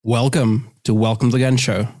Welcome to Welcome to the Gun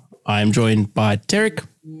Show. I am joined by Tarek.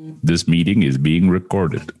 This meeting is being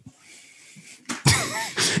recorded.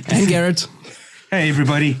 And Garrett. Hey,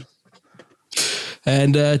 everybody.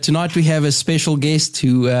 And tonight we have a special guest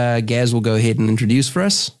who Gaz will go ahead and introduce for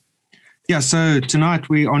us. Yeah, so tonight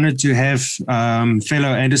we're honored to have fellow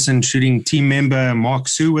Anderson shooting team member Mark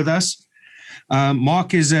Sue with us.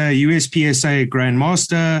 Mark is a USPSA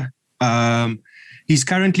Grandmaster. He's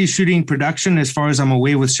currently shooting production, as far as I'm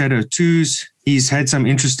aware, with Shadow 2s. He's had some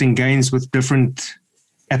interesting gains with different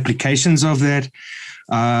applications of that.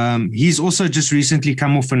 He's also just recently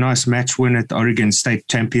come off a nice match win at the Oregon State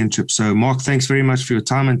Championship. So, Mark, thanks very much for your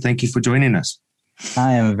time and thank you for joining us.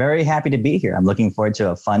 I am very happy to be here. I'm looking forward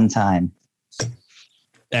to a fun time.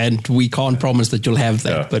 And we can't promise that you'll have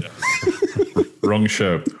that, but Wrong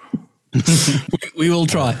show. we will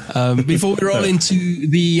try. Before we roll into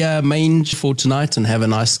the main for tonight and have a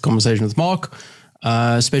nice conversation with Mark,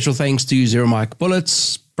 special thanks to Zero Mike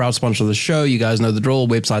Bullets, proud sponsor of the show. You guys know the drill.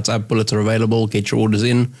 Website's up, bullets are available. Get your orders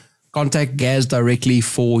in. Contact Gaz directly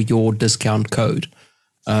for your discount code.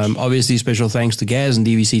 Obviously, special thanks to Gaz and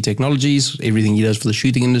DVC Technologies, everything he does for the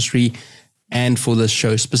shooting industry and for this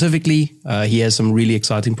show specifically. He has some really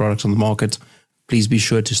exciting products on the market. Please be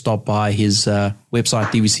sure to stop by his website,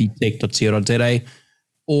 dvctech.co.za,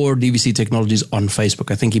 or DVC Technologies on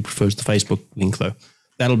Facebook. I think he prefers the Facebook link, though.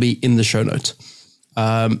 That'll be in the show notes.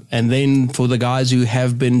 And then for the guys who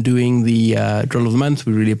have been doing the drill of the month,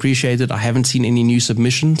 we really appreciate it. I haven't seen any new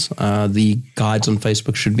submissions. The guides on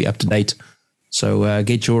Facebook should be up to date. So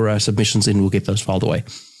get your submissions in. We'll get those filed away.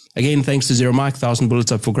 Again, thanks to Zero Mike, 1,000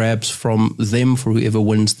 bullets up for grabs from them for whoever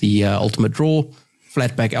wins the ultimate draw.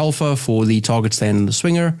 Flatback Alpha for the target stand and the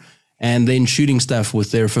swinger, and then Shooting Stuff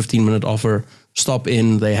with their 15-minute offer. Stop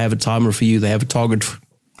in. They have a timer for you. They have a target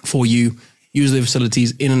for you. Use their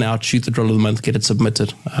facilities in and out. Shoot the drill of the month. Get it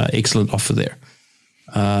submitted. Excellent offer there.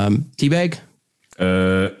 Teabag?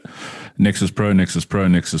 Nexus Pro.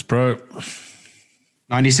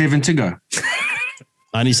 97 to go.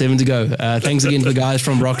 97 to go. Thanks again to the guys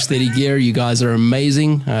from Rocksteady Gear. You guys are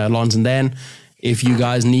amazing. Lons and Dan. If you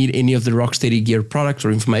guys need any of the Rocksteady Gear products or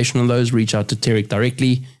information on those, reach out to Tarek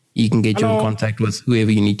directly. He can get you in contact with whoever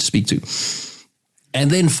you need to speak to. And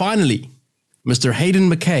then finally, Mr. Hayden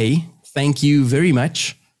McKay, thank you very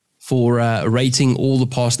much for rating all the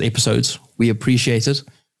past episodes. We appreciate it.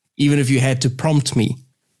 Even if you had to prompt me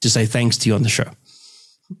to say thanks to you on the show.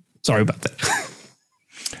 Sorry about that.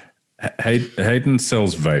 Hayden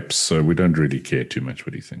sells vapes, so we don't really care too much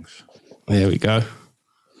what he thinks. There we go.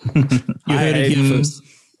 You heard it here first.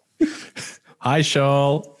 Hi,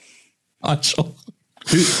 Charl. Hi, Charl.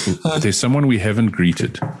 There's someone we haven't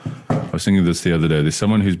greeted. I was thinking this the other day. There's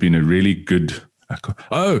someone who's been a really good...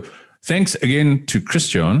 Oh, thanks again to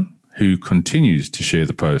Christian, who continues to share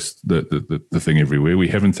the post, the thing everywhere. We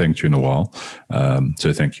haven't thanked you in a while.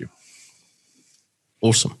 So thank you.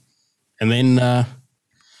 Awesome. And then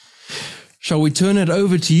shall we turn it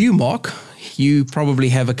over to you, Mark? You probably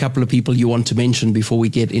have a couple of people you want to mention before we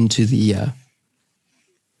get into the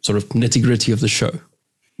sort of nitty-gritty of the show.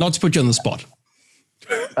 Not to put you on the spot.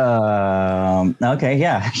 Okay,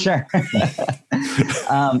 yeah, sure.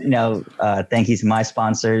 Thank you to my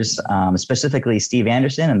sponsors, specifically Steve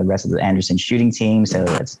Anderson and the rest of the Anderson shooting team. So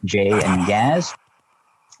that's Jay and Gaz.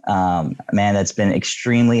 Man, that's been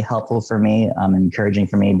extremely helpful for me, encouraging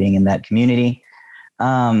for me being in that community.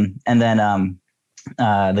 And then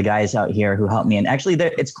the guys out here who helped me. And actually,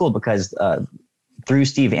 it's cool because through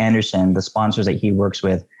Steve Anderson, the sponsors that he works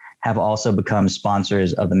with have also become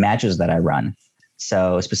sponsors of the matches that I run.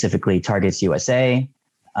 So specifically Targets USA,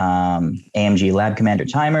 AMG Lab Commander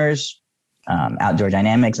Timers, Outdoor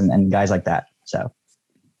Dynamics, and guys like that. So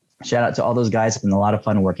shout out to all those guys. It's been a lot of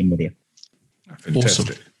fun working with you.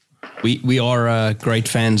 Fantastic. Awesome. We are great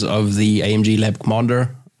fans of the AMG Lab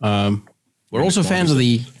Commander. We're also fans of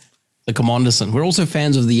the Commanderson. We're also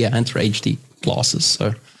fans of the Hunter HD glasses.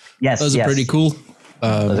 So those are pretty cool.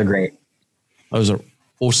 Those are great. Those are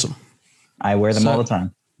awesome. I wear them all the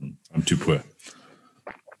time. I'm too poor.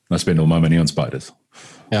 I spend all my money on spiders.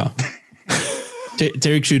 Yeah.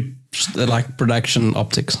 Tarek shoot like production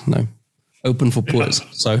optics. No. Open for poors.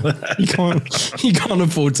 So he can't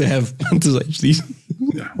afford to have Hunter's HDs.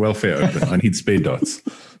 Yeah, welfare open. I need spare dots.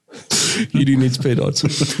 You do need spare dots.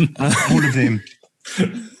 All of them.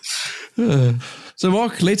 So,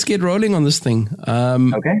 Mark, let's get rolling on this thing.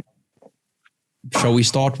 Okay. Shall we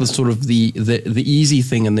start with sort of the easy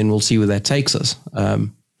thing, and then we'll see where that takes us?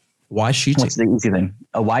 Why shooting? What's the easy thing?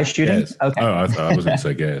 Why shooting? Gas. Okay. Oh, I was going to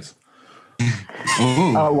say gas.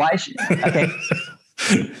 Why? Okay.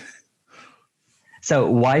 So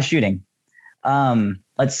why shooting?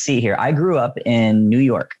 let's see here. I grew up in New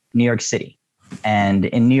York City. And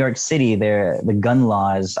in New York City, the gun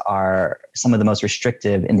laws are some of the most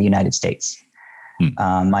restrictive in the United States.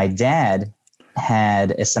 My dad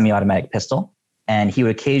had a semi-automatic pistol, and he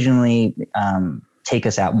would occasionally take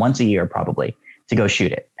us out once a year, probably, to go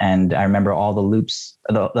shoot it. And I remember all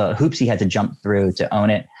the hoops he had to jump through to own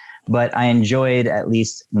it. But I enjoyed at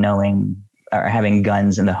least knowing or having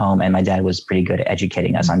guns in the home, and my dad was pretty good at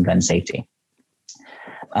educating us on gun safety.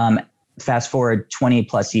 Fast forward 20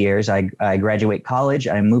 plus years, I graduate college.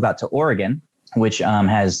 I move out to Oregon, which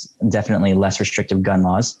has definitely less restrictive gun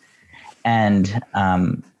laws. And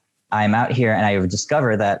I'm out here and I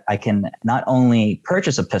discover that I can not only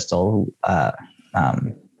purchase a pistol, but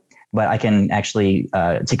I can actually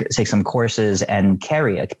take some courses and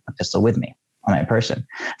carry a pistol with me on my person.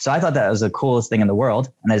 So I thought that was the coolest thing in the world,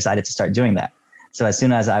 and I decided to start doing that. So as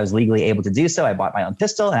soon as I was legally able to do so, I bought my own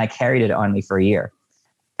pistol and I carried it on me for a year.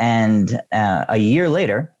 And a year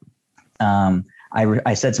later,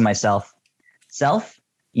 I said to myself,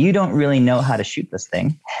 you don't really know how to shoot this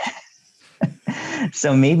thing.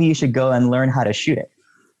 So maybe you should go and learn how to shoot it.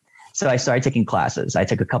 So I started taking classes. I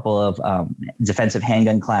took a couple of defensive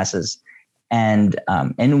handgun classes. And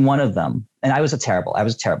in one of them, and I was a terrible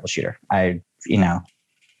shooter.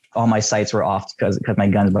 All my sights were off because my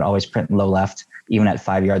guns would always print low left, even at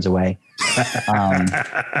 5 yards away.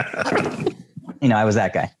 I was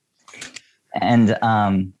that guy. And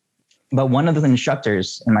but one of the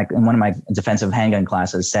instructors in one of my defensive handgun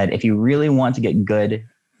classes said, if you really want to get good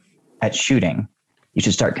at shooting, you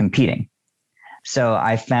should start competing. So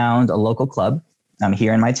I found a local club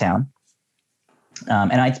here in my town.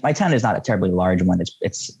 And my town is not a terribly large one.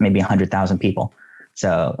 It's maybe 100,000 people.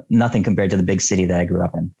 So nothing compared to the big city that I grew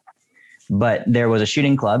up in. But there was a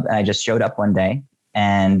shooting club, and I just showed up one day,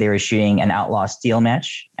 and they were shooting an outlaw steel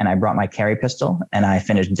match. And I brought my carry pistol, and I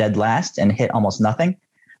finished dead last and hit almost nothing.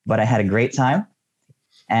 But I had a great time.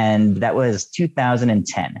 And that was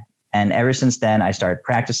 2010. And ever since then, I started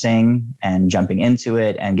practicing and jumping into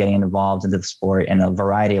it and getting involved into the sport in a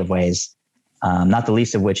variety of ways. Not the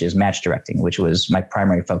least of which is match directing, which was my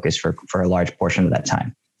primary focus for a large portion of that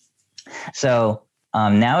time. So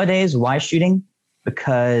nowadays, why shooting?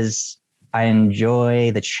 Because I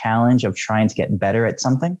enjoy the challenge of trying to get better at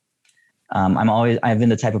something. I've been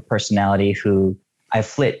the type of personality who I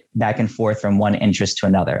flit back and forth from one interest to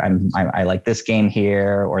another. I like this game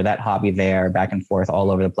here or that hobby there, back and forth all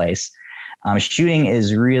over the place. Shooting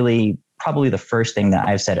is really probably the first thing that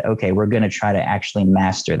I've said, okay, we're going to try to actually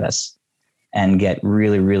master this and get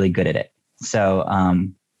really, really good at it. So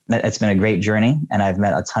it's been a great journey, and I've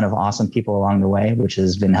met a ton of awesome people along the way, which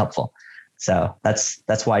has been helpful. So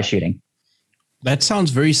that's why shooting. That sounds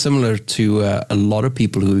very similar to a lot of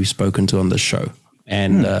people who we've spoken to on this show,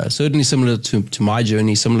 and certainly similar to my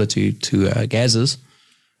journey, similar to Gaz's.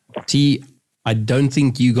 T, I don't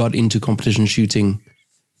think you got into competition shooting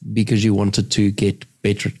because you wanted to get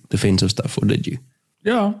better defensive stuff, or did you?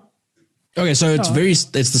 Yeah. Okay, so it's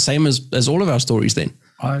the same as all of our stories then.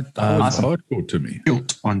 That was hardcore to me.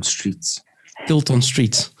 Guilt on streets. You're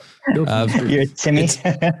Timmy.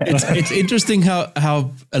 It's interesting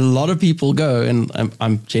how a lot of people go, and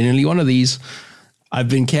I'm genuinely one of these. I've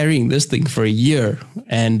been carrying this thing for a year,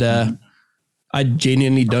 and I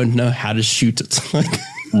genuinely don't know how to shoot it.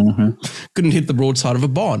 Couldn't hit the broadside of a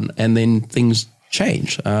barn, and then things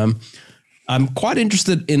change. I'm quite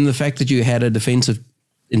interested in the fact that you had a defensive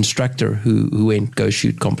instructor who went go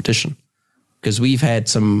shoot competition, because we've had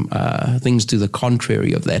some things to the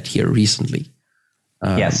contrary of that here recently.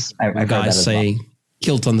 Yes, I've guys saying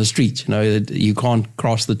kilt on the street. You can't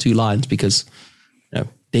cross the two lines because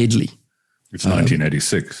deadly. It's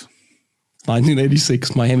 1986.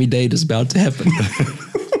 1986. Miami-Dade is about to happen.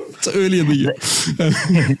 It's early in the year.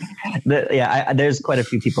 There's quite a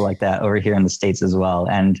few people like that over here in the States as well.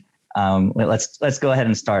 And let's go ahead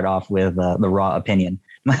and start off with the raw opinion.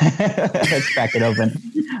 Let's crack it open.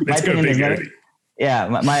 Let's go big early. Yeah,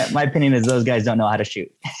 my opinion is those guys don't know how to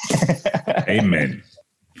shoot. Amen.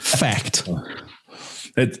 Fact.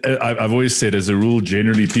 I've always said, as a rule,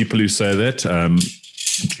 generally people who say that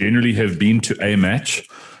generally have been to a match,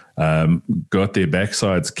 got their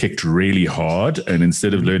backsides kicked really hard, and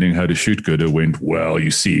instead of learning how to shoot good, it went, well,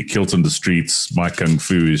 you see, kilt on the streets, my kung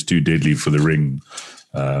fu is too deadly for the ring.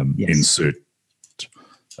 Insert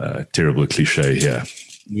terrible cliche here.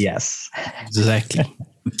 Yes. Exactly.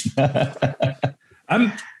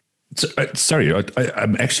 Sorry,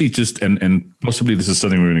 I'm actually just, and possibly this is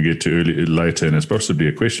something we're going to get to later, and it's possibly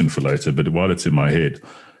a question for later, but while it's in my head,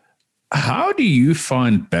 how do you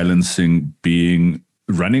find balancing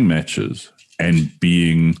running matches and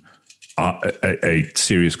being a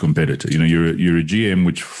serious competitor. You know, you're a GM,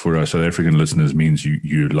 which for our South African listeners means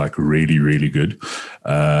you're like really, really good.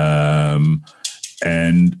 And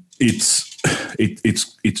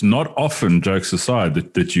it's not often, jokes aside,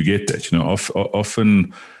 that you get that. You know,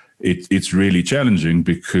 often it's really challenging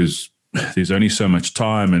because there's only so much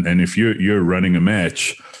time, and if you're running a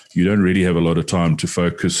match, you don't really have a lot of time to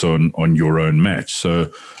focus on your own match.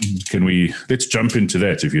 So let's jump into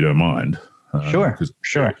that if you don't mind. Sure.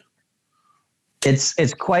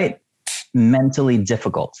 It's quite mentally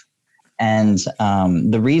difficult. And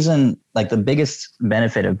the reason, like the biggest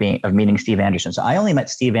benefit of meeting Steve Anderson. So I only met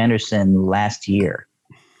Steve Anderson last year.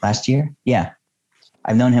 Yeah.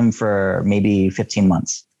 I've known him for maybe 15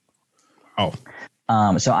 months. Oh.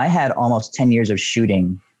 So I had almost 10 years of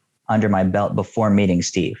shooting under my belt before meeting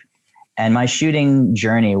Steve. And my shooting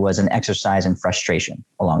journey was an exercise in frustration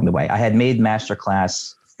along the way. I had made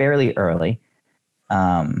masterclass fairly early,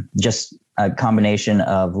 just a combination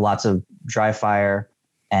of lots of dry fire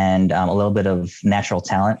and a little bit of natural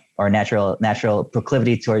talent or natural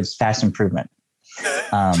proclivity towards fast improvement.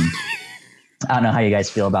 I don't know how you guys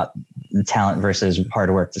feel about the talent versus hard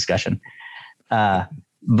work discussion.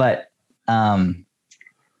 But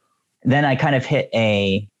then I kind of hit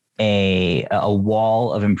a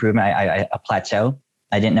wall of improvement, a plateau.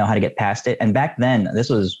 I didn't know how to get past it. And back then, I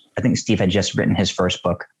think Steve had just written his first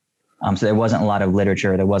book. So there wasn't a lot of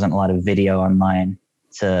literature. There wasn't a lot of video online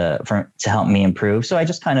to help me improve. So I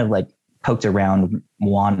just kind of like poked around,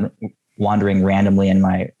 wandering randomly in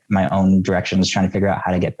my own directions, trying to figure out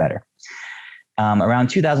how to get better. Around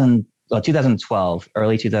 2012,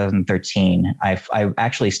 early 2013, I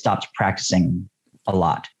actually stopped practicing a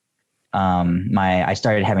lot. I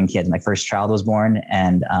started having kids. My first child was born,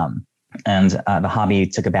 and the hobby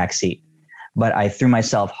took a back seat. But I threw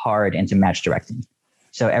myself hard into match directing.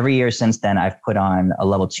 So every year since then, I've put on a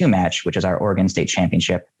level 2 match, which is our Oregon State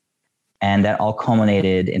Championship. And that all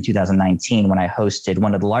culminated in 2019 when I hosted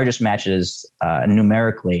one of the largest matches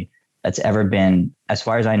numerically that's ever been, as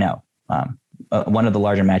far as I know, one of the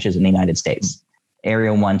larger matches in the United States.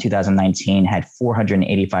 Area 1 2019 had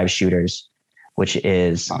 485 shooters, which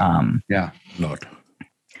is lot.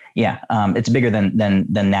 Yeah, it's bigger than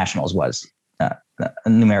Nationals was,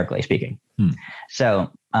 numerically speaking.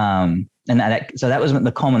 So that was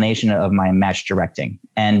the culmination of my match directing.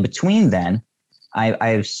 And between then,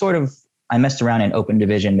 I messed around in open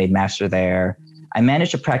division, made master there. I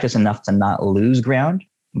managed to practice enough to not lose ground,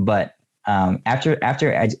 but after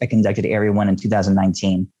I conducted Area 1 in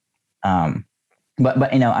 2019,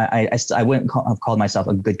 but you know, I wouldn't have called myself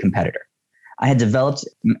a good competitor. I had developed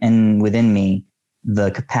within me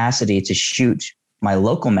the capacity to shoot my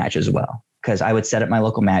local match as well, because I would set up my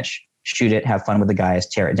local match, shoot it, have fun with the guys,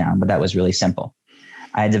 tear it down. But that was really simple.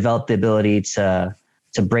 I had developed the ability to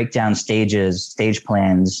break down stages, stage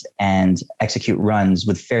plans, and execute runs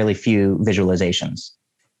with fairly few visualizations.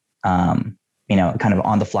 You know, kind of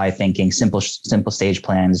on the fly thinking, simple stage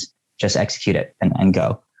plans, just execute it and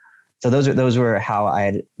go. So those were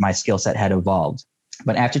how my skill set had evolved.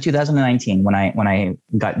 But after 2019, when I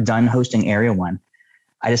got done hosting Area 1,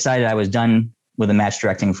 I decided I was done with the match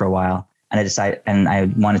directing for a while, and I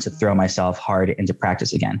wanted to throw myself hard into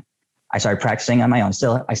practice again. I started practicing on my own.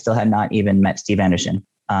 I still had not even met Steve Anderson.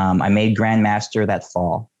 I made Grandmaster that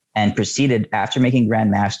fall and proceeded, after making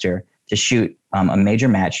Grandmaster, to shoot a major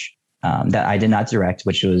match that I did not direct,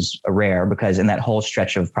 which was rare because in that whole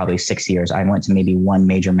stretch of probably 6 years, I went to maybe one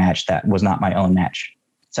major match that was not my own match.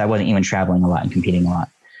 So I wasn't even traveling a lot and competing a lot.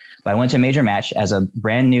 But I went to a major match as a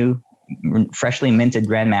brand new, freshly minted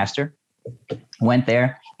Grandmaster, went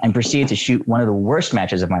there and proceeded to shoot one of the worst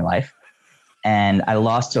matches of my life. And I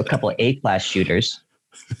lost to a couple of A-class shooters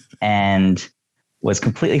and was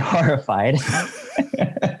completely horrified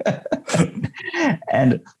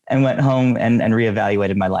and went home and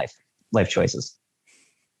reevaluated my life choices.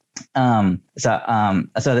 So at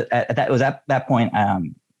that point,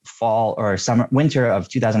 fall or winter of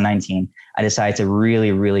 2019, I decided to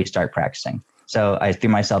really, really start practicing. So I threw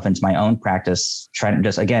myself into my own practice, trying to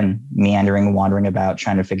just, again, meandering, wandering about,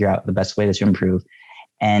 trying to figure out the best way to improve.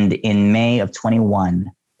 And in May of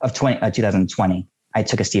 2020, I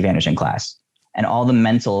took a Steve Anderson class, and all the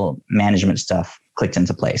mental management stuff clicked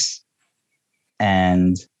into place.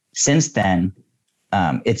 And since then,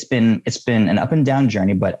 it's been an up and down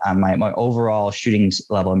journey, but my overall shooting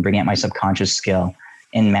level and bringing out my subconscious skill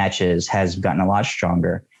in matches has gotten a lot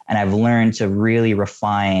stronger. And I've learned to really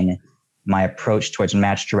refine my approach towards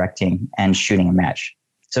match directing and shooting a match.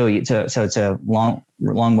 So it's a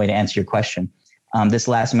long way to answer your question. This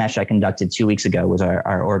last match I conducted 2 weeks ago was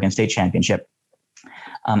our Oregon State Championship.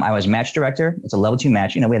 I was match director. It's a level 2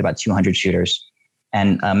 match. We had about 200 shooters,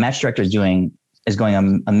 and match director is going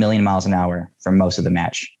a million miles an hour for most of the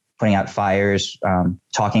match, putting out fires,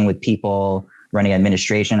 talking with people, running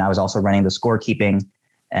administration. I was also running the scorekeeping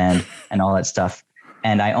and all that stuff.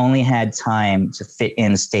 And I only had time to fit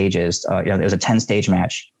in stages. There was a 10-stage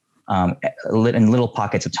match in little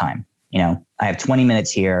pockets of time. I have 20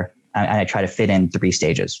 minutes here, and I try to fit in 3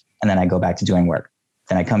 stages, and then I go back to doing work.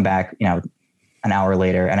 Then I come back, an hour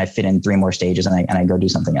later, and I fit in 3 more stages, and I go do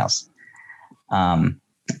something else.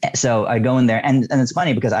 So I go in there, and it's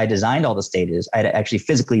funny because I designed all the stages. I had actually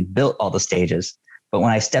physically built all the stages, but when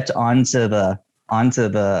I stepped into the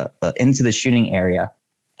shooting area,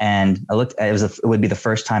 and I looked, it would be the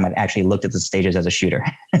first time I'd actually looked at the stages as a shooter.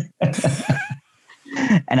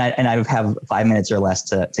 and I would have 5 minutes or less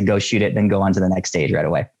to go shoot it, then go on to the next stage right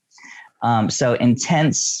away. So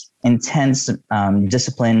intense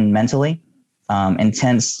discipline mentally,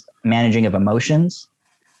 intense managing of emotions,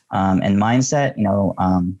 and mindset,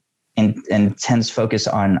 intense focus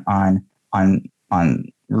on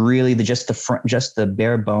really just the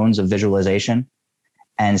bare bones of visualization,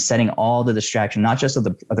 and setting all the distraction, not just of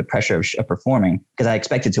the pressure of performing, because I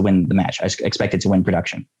expected to win the match. I expected to win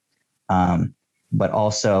production. But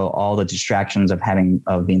also all the distractions of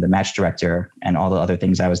being the match director and all the other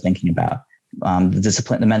things I was thinking about.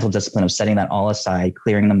 The mental discipline of setting that all aside,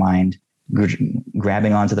 clearing the mind,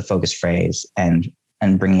 grabbing onto the focus phrase, and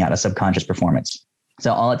bringing out a subconscious performance.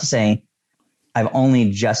 So all that to say, I've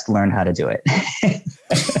only just learned how to do it.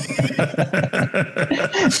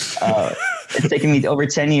 It's taken me over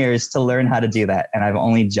 10 years to learn how to do that, and I've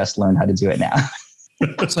only just learned how to do it now.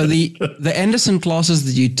 So the Anderson classes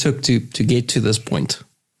that you took to get to this point,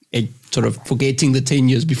 sort of forgetting the 10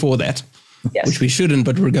 years before that, yes, which we shouldn't,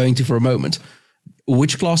 but we're going to for a moment.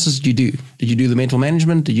 Which classes did you do? Did you do the mental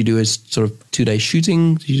management? Did you do a sort of 2-day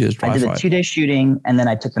shooting? Did you do a dry I did a 2-day shooting, and then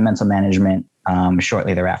I took the mental management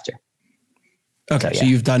shortly thereafter. Okay, so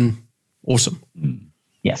you've done awesome.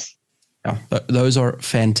 Yes. Yeah, those are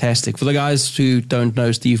fantastic. For the guys who don't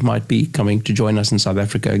know, Steve might be coming to join us in South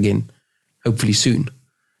Africa again, hopefully soon.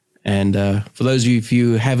 And for those of you, if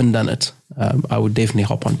you haven't done it, I would definitely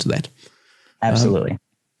hop onto that. Absolutely.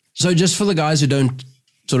 So just for the guys who don't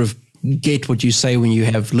sort of get what you say when you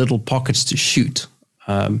have little pockets to shoot.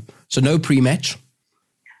 So no pre-match?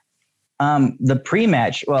 The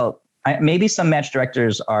pre-match, well, maybe some match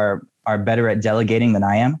directors are better at delegating than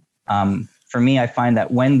I am. For me, I find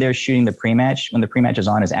that when they're shooting the pre-match, when the pre-match is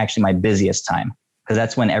on, is actually my busiest time, because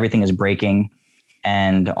that's when everything is breaking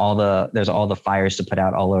and there's all the fires to put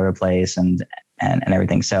out all over the place and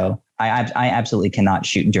everything. So I absolutely cannot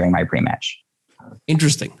shoot during my pre-match.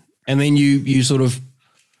 Interesting. And then you sort of,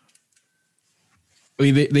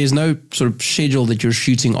 there's no sort of schedule that you're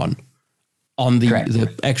shooting on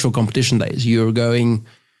the actual competition days. You're going,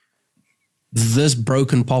 this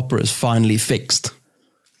broken popper is finally fixed.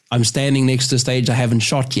 I'm standing next to a stage I haven't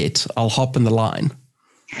shot yet. I'll hop in the line.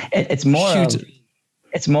 It's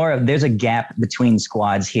more of there's a gap between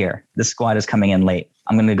squads here. The squad is coming in late.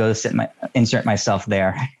 I'm going to go insert myself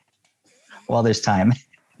there while there's time.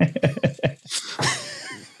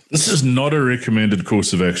 This is not a recommended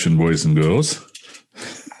course of action, boys and girls.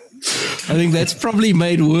 I think that's probably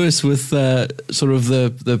made worse with sort of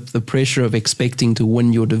the pressure of expecting to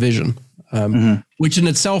win your division, which in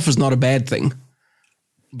itself is not a bad thing.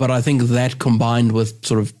 But I think that combined with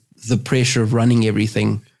sort of the pressure of running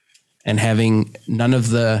everything and having none of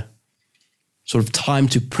the sort of time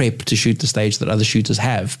to prep to shoot the stage that other shooters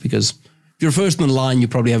have, because if you're first in the line, you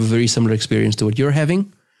probably have a very similar experience to what you're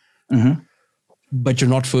having, but you're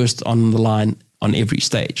not first on the line on every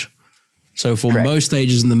stage. So for most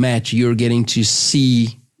stages in the match, you're getting to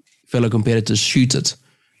see fellow competitors shoot it,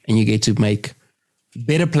 and you get to make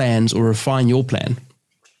better plans or refine your plan.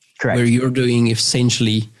 Correct. Where you're doing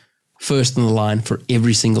essentially first in the line for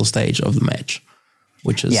every single stage of the match,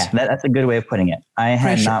 which is that's a good way of putting it. I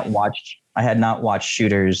had not watched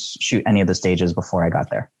shooters shoot any of the stages before I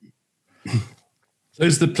got there. So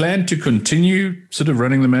is the plan to continue sort of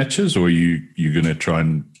running the matches, or are you going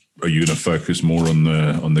to focus more on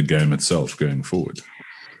the game itself going forward?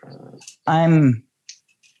 I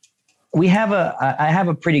have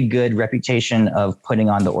a pretty good reputation of putting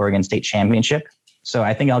on the Oregon State Championship. So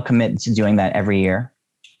I think I'll commit to doing that every year.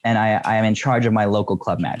 And I am in charge of my local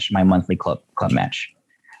club match, my monthly club match.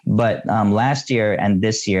 But last year and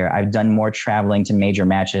this year, I've done more traveling to major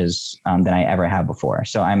matches than I ever have before.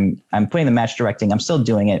 So I'm putting the match directing. I'm still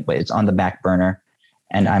doing it, but it's on the back burner.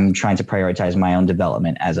 And I'm trying to prioritize my own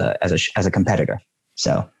development as a competitor.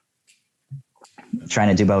 So trying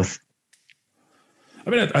to do both. I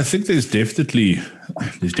mean, I think there's definitely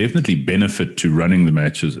benefit to running the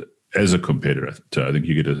matches as a competitor. So I think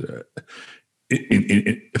you get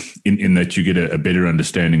in that you get a better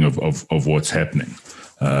understanding of what's happening.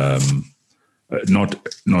 Not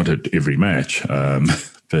at every match,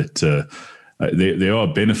 but there are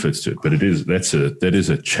benefits to it. But that is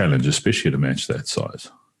a challenge, especially at a match that size.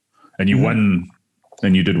 And you won,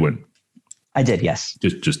 and you did win. I did, yes.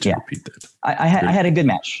 Just to repeat that. I had a good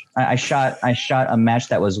match. I shot a match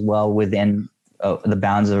that was well within the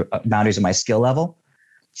boundaries of my skill level.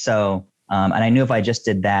 So, and I knew if I just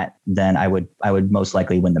did that, then I would most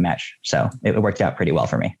likely win the match. So it worked out pretty well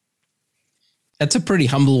for me. That's a pretty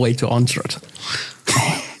humble way to answer it.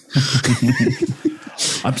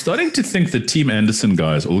 I'm starting to think the Team Anderson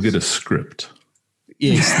guys all get a script.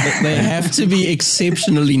 Yes, they have to be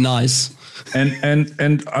exceptionally nice. And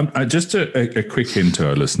just a quick hint to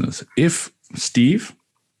our listeners: if Steve,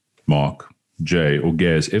 Mark, Jay, or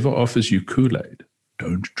Gaz ever offers you Kool-Aid,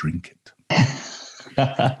 don't drink it.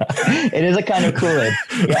 It is a kind of Kool-Aid.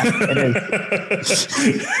 Yeah, it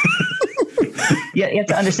is. Yeah, you have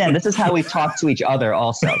to understand, this is how we talk to each other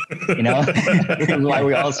also, you know, why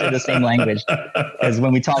we all say the same language. Because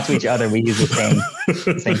when we talk to each other, we use the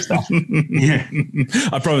same stuff. Yeah.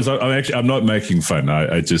 I promise I'm not making fun.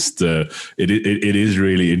 I just, it is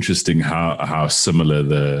really interesting how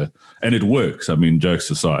similar and it works. I mean,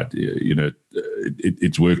 jokes aside, you know,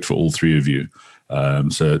 it's worked for all three of you.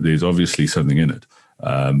 So there's obviously something in it.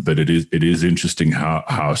 But it is interesting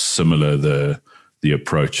how similar the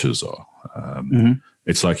approaches are.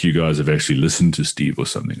 It's like you guys have actually listened to Steve or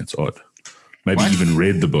something. It's odd. Maybe even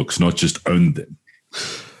read the books, not just owned them.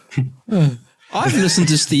 I've listened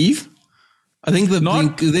to Steve. I think the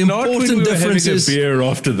important difference is having a beer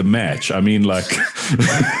after the match. I mean, like,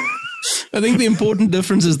 I think the important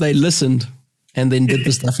difference is they listened and then did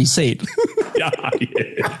the stuff he said. Yeah,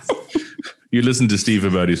 yes. You listened to Steve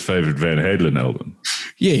about his favorite Van Halen album.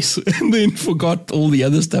 Yes, and then forgot all the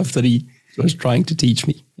other stuff that he was trying to teach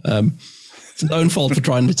me. It's his own fault for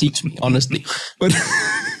trying to teach me, honestly. But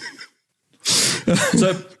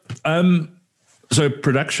so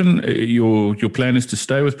production. Your plan is to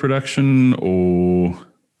stay with production, or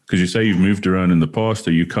because you say you've moved around in the past,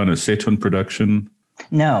 are you kind of set on production?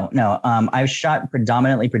 No. I've shot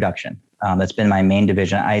predominantly production. That's been my main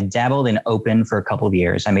division. I dabbled in open for a couple of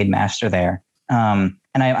years. I made master there, and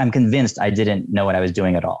I'm convinced I didn't know what I was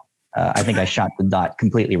doing at all. I think I shot the dot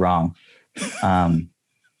completely wrong.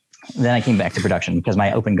 Then I came back to production because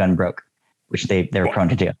my open gun broke, which they were prone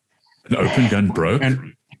to do. An open gun broke?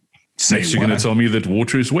 Next, you're going to tell me that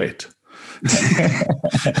water is wet.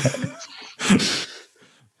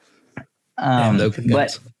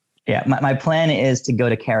 But yeah, my plan is to go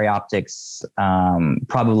to Carry Optics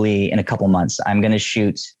probably in a couple months. I'm going to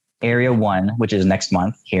shoot Area 1, which is next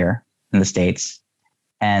month here in the States.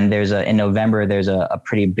 And in November, there's a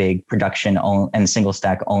pretty big production and single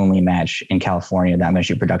stack only match in California that I'm going to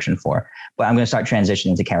shoot production for. But I'm going to start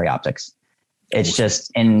transitioning to Carry Optics. It's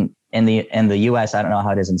just in the US, I don't know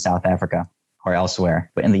how it is in South Africa or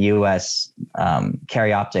elsewhere, but in the US,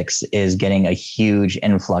 Carry Optics is getting a huge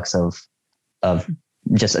influx of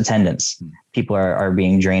just attendance. People are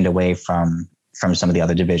being drained away from some of the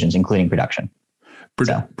other divisions, including production.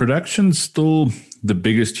 Production's still the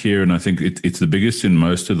biggest here, and I think it's the biggest in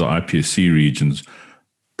most of the IPSC regions,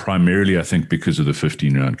 primarily, I think, because of the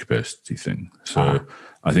 15-round capacity thing. So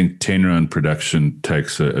I think 10-round production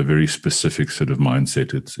takes a very specific sort of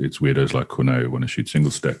mindset. It's weirdos like Cornell who want to shoot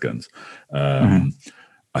single-stack guns.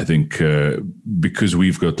 I think because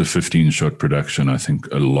we've got the 15-shot production, I think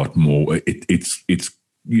a lot more. It's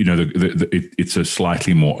you know it's a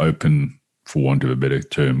slightly more open, for want of a better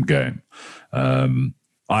term, game.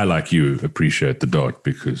 I, like you, appreciate the dot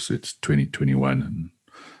because it's 2021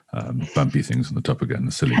 and bumpy things on the top of gun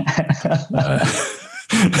are silly.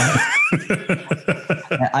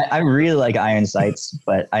 I really like iron sights,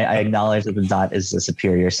 but I acknowledge that the dot is a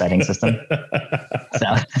superior sighting system.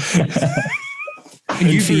 So.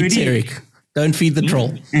 Don't feed Eric. Don't feed the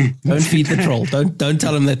troll. Don't feed the troll. Don't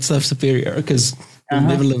tell him that stuff's superior because he'll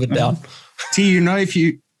never live it down. T, you know,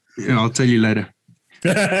 I'll tell you later.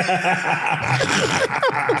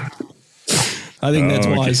 I think that's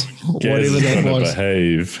wise. Whatever that was.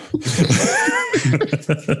 Behave.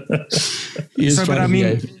 But I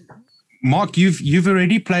mean, Mark, you've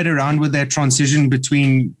already played around with that transition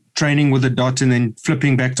between training with a dot and then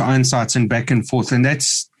flipping back to iron sights and back and forth, and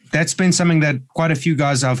that's been something that quite a few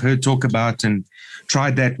guys I've heard talk about and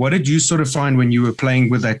tried that. What did you sort of find when you were playing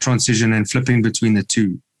with that transition and flipping between the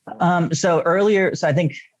two? So I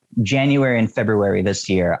think January and February this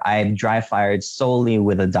year, I dry fired solely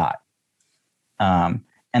with a dot.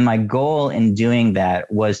 And my goal in doing that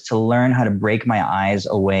was to learn how to break my eyes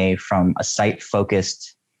away from a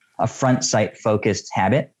front sight focused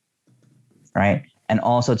habit, right? And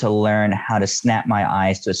also to learn how to snap my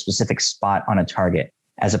eyes to a specific spot on a target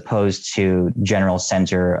as opposed to general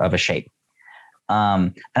center of a shape.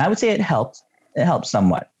 And I would say it helped. It helped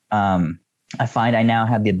somewhat. I find I now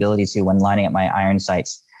have the ability to, when lining up my iron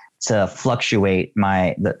sights, to fluctuate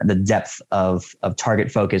the depth of target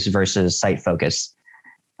focus versus sight focus.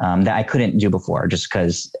 That I couldn't do before, just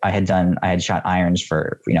because I had shot irons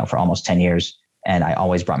for almost 10 years, and I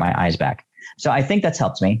always brought my eyes back. So I think that's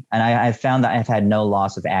helped me, and I've found that I've had no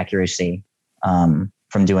loss of accuracy from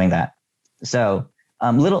doing that. So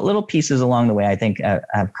little pieces along the way, I think,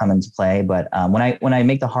 have come into play. But when I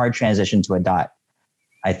make the hard transition to a dot,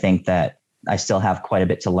 I think that I still have quite a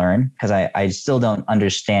bit to learn, because I still don't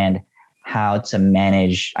understand how to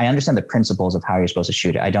manage. I understand the principles of how you're supposed to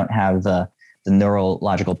shoot it. I don't have the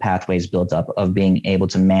neurological pathways built up of being able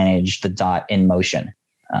to manage the dot in motion,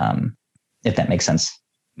 if that makes sense.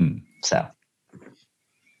 So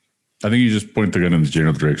I think you just point the gun in the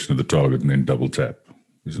general direction of the target and then double tap,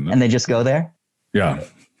 isn't it? And they just go there? Yeah.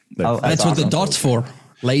 That's what the dot's for.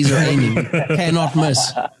 Laser aiming. Cannot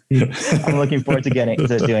miss. I'm looking forward to doing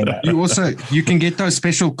that. You can get those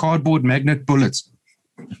special cardboard magnet bullets.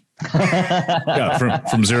 Yeah,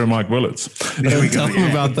 from Zero Mike Bullets. There we go. Tell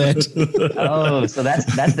them about that. Oh, so that's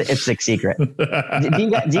the IPSC secret.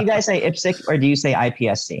 Do you guys say IPSC or do you say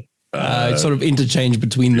IPSC? It's sort of interchange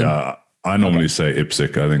between them. Yeah, I normally say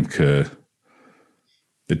IPSC. I think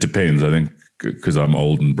it depends. I think because I'm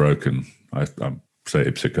old and broken, I say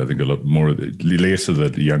IPSC. I think a lot more less of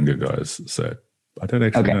the younger guys say it. I don't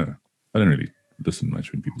actually know. I don't really listen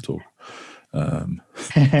much when people talk.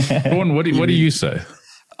 Ron, what do you say?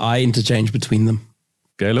 I interchange between them.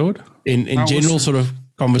 Gaylord? In general sort of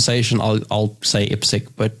conversation, I'll say IPSC,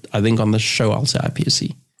 but I think on the show I'll say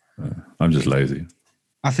IPSC. I'm just lazy.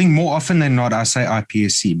 I think more often than not I say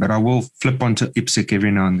IPSC, but I will flip onto IPSC every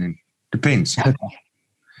now and then. Depends. Okay.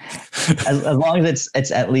 as long as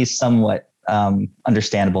it's at least somewhat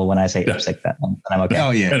understandable when I say IPSC, then I'm okay. Oh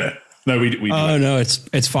yeah. No, we no,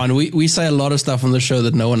 it's fine. We say a lot of stuff on the show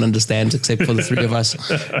that no one understands except for the three of us.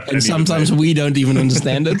 And sometimes we don't even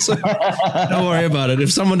understand it. So don't worry about it.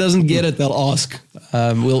 If someone doesn't get it, they'll ask.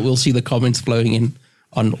 We'll see the comments flowing in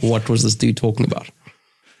on what was this dude talking about.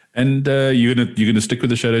 And you're gonna stick with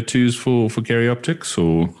the Shadow 2s for carry optics,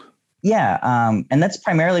 or? Yeah, and that's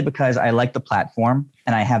primarily because I like the platform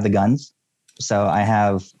and I have the guns. So I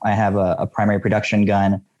have a primary production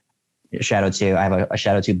gun, Shadow 2. I have a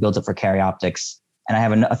Shadow 2 built up for carry optics, and I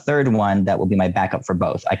have a third one that will be my backup for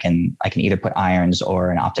both. I can either put irons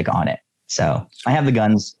or an optic on it. So I have the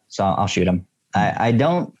guns, so I'll shoot them. I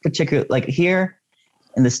don't particularly like here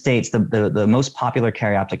in the States. The most popular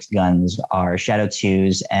carry optics guns are Shadow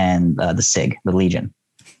 2s and the SIG, the Legion.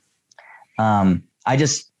 The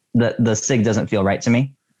SIG doesn't feel right to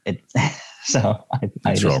me. So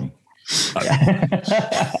it's wrong.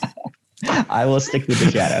 I will stick with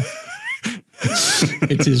the Shadow.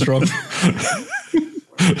 It is wrong.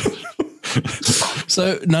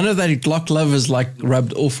 So none of that Glock love is like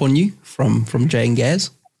rubbed off on you from Jay and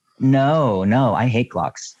Gaz? No, I hate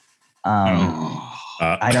Glocks.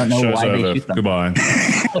 I don't know why they shoot them. Goodbye.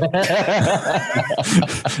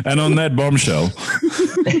 And on that bombshell,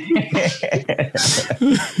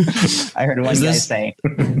 I heard one guy say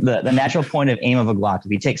the natural point of aim of a Glock.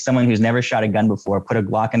 If you take someone who's never shot a gun before, put a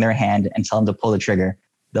Glock in their hand, and tell them to pull the trigger,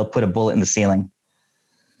 they'll put a bullet in the ceiling.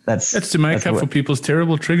 That's to make up for people's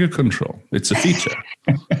terrible trigger control. It's a feature.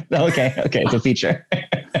 Okay, it's a feature.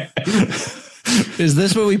 Is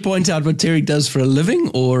this where we point out what Terry does for a living,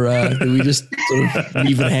 or do we just sort of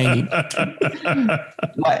leave it hanging?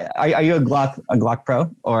 Are you a Glock pro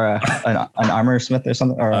or an armor smith or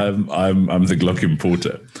something? Or I'm the Glock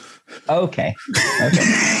importer. Okay.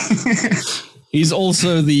 He's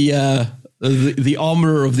also the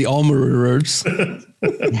armorer of the armorers.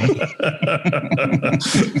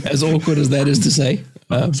 As awkward as that is to say.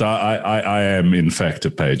 So I am in fact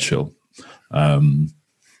a paid shill.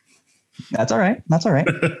 That's all right. But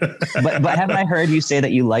haven't I heard you say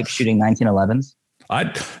that you like shooting 1911s?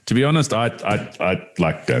 To be honest, I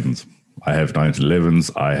like guns. I have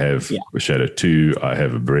 1911s. I have a Shadow 2. I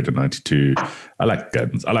have a Beretta 92. I like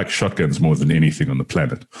guns. I like shotguns more than anything on the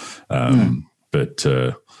planet. But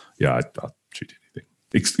I'll shoot anything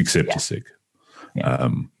except a SIG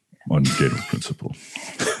on general principle.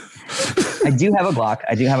 I do have a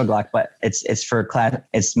Glock, but it's for class.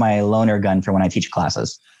 It's my loaner gun for when I teach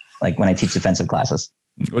classes, like when I teach defensive classes.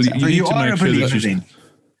 Well, you need to make sure that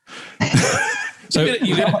So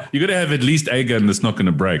you got to have at least a gun that's not going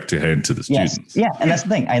to break to hand to the students. Yeah, and that's the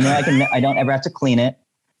thing. I know I don't ever have to clean it.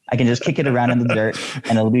 I can just kick it around in the dirt,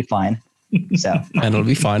 and it'll be fine. So and it'll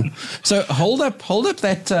be fine. So hold up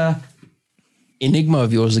that Enigma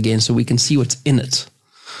of yours again, so we can see what's in it.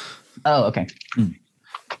 Oh, okay.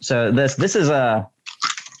 So that's a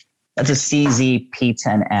CZ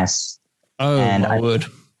P10S. Oh, and my word!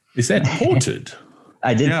 Is that ported?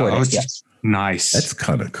 I did port it. Yes. Nice. That's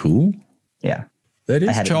kind of cool. Yeah. That is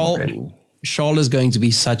Charles is going to be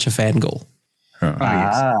such a fangirl.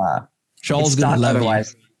 Charles is going to love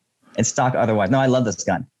otherwise. It's stock otherwise. No, I love this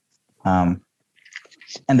gun. And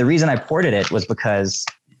the reason I ported it was because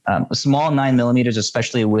small 9mm,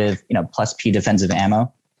 especially with plus P defensive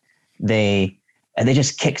ammo, they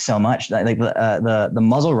just kick so much. Like the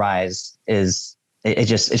muzzle rise is it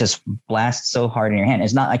just blasts so hard in your hand.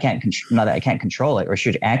 It's not not that I can't control it or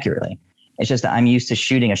shoot it accurately. It's just that I'm used to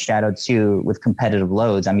shooting a Shadow 2 with competitive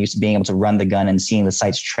loads. I'm used to being able to run the gun and seeing the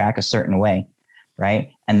sights track a certain way,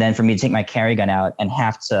 right? And then for me to take my carry gun out and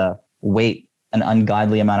have to wait an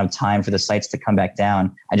ungodly amount of time for the sights to come back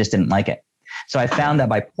down, I just didn't like it. So I found that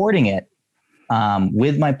by porting it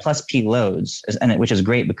with my plus P loads, which is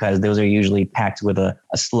great because those are usually packed with a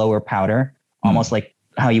slower powder, almost like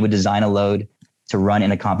how you would design a load to run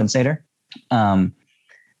in a compensator.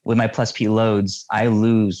 With my plus P loads,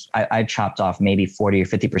 I chopped off maybe 40 or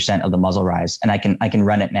 50% of the muzzle rise, and I can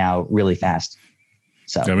run it now really fast.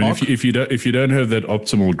 So I mean, if you don't have that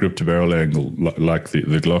optimal grip to barrel angle like the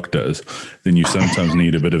Glock does, then you sometimes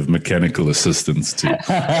need a bit of mechanical assistance too.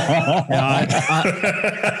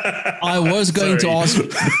 I was going to ask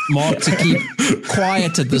Mark to keep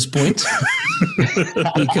quiet at this point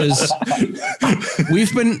because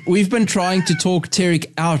we've been trying to talk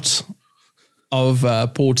Tarek out of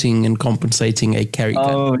porting and compensating a carry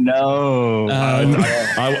gun. Oh no!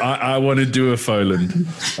 I want to do a Foland.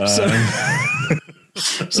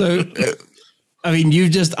 So, I mean,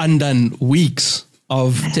 you've just undone weeks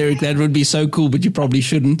of Tarek. That would be so cool, but you probably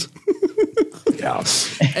shouldn't. Yeah.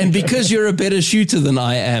 And because you're a better shooter than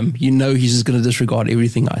I am, he's just going to disregard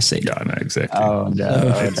everything I said. Yeah, no, exactly. Oh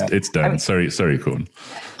no, it's done. I mean, sorry, Corn.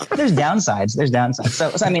 There's downsides.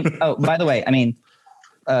 So I mean, by the way, I mean,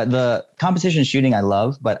 the competition shooting I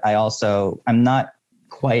love, but I'm not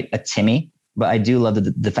quite a Timmy. But I do love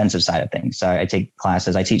the defensive side of things. So I take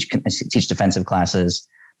classes. I teach defensive classes.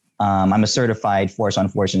 I'm a certified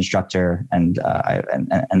force-on-force instructor, and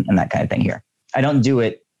that kind of thing here. I don't do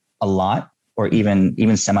it a lot, or even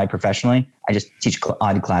semi-professionally. I just teach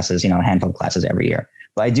odd classes, a handful of classes every year.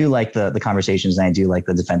 But I do like the conversations, and I do like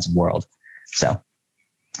the defensive world. So.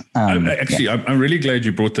 I'm really glad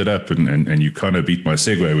you brought that up, and you kind of beat my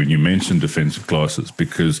segue when you mentioned defensive classes,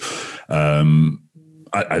 because I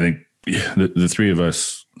think. Yeah, the three of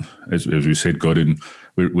us, as we said, got in.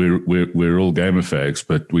 We're all gamer fags,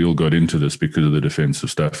 but we all got into this because of the defensive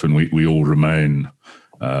stuff, and we all remain.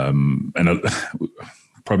 And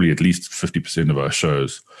probably at least 50% of our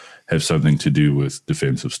shows have something to do with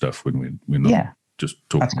defensive stuff when we're not just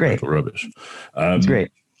talking about rubbish. That's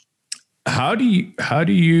great. How do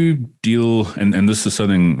you deal? And this is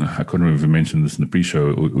something I couldn't remember if I mentioned this in the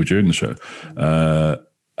pre-show or during the show.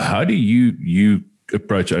 How do you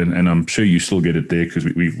approach, and I'm sure you still get it there because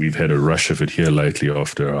we've had a rush of it here lately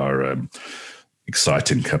after our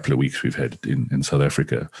exciting couple of weeks we've had in South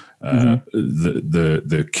Africa.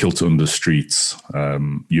 The kilt on the streets,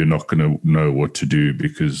 you're not going to know what to do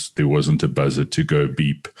because there wasn't a buzzer to go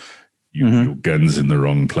beep. Your gun's in the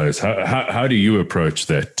wrong place. How do you approach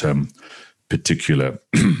that particular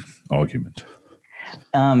argument?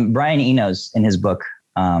 Brian Eno's in his book,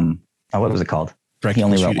 what was it called? He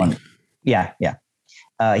only wrote one. Yeah.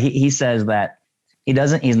 He says that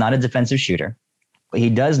he's not a defensive shooter, but he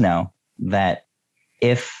does know that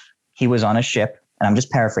if he was on a ship, and I'm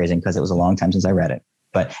just paraphrasing because it was a long time since I read it,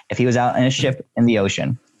 but if he was out in a ship in the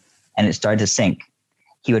ocean and it started to sink,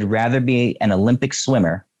 he would rather be an Olympic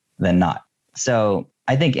swimmer than not. So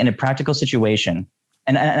I think in a practical situation,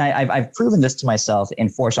 and I've proven this to myself in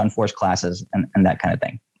force-on-force classes and that kind of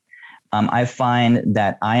thing, I find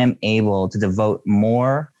that I am able to devote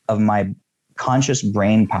more of my conscious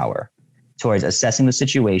brain power towards assessing the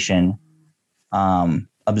situation,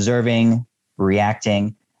 observing,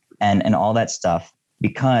 reacting, and all that stuff,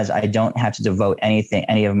 because I don't have to devote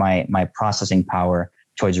any of my processing power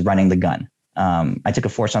towards running the gun. I took a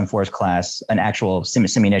force-on-force class, an actual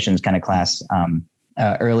simunitions kind of class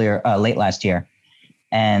late last year,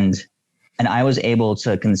 and I was able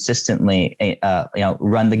to consistently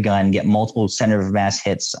run the gun, get multiple center of mass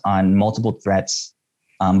hits on multiple threats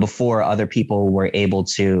before other people were able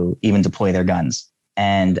to even deploy their guns.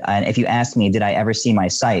 And if you asked me, did I ever see my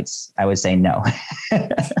sights? I would say no,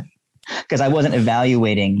 because I wasn't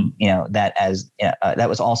evaluating, that as that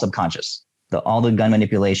was all subconscious. All the gun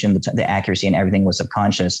manipulation, the accuracy, and everything was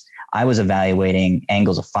subconscious. I was evaluating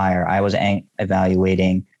angles of fire. I was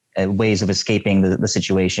evaluating ways of escaping the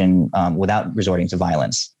situation without resorting to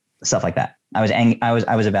violence, stuff like that. I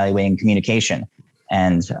was evaluating communication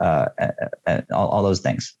and all those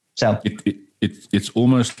things. So it's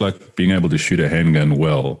almost like being able to shoot a handgun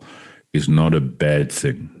well is not a bad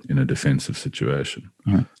thing in a defensive situation.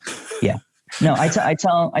 Mm-hmm. Yeah. No, I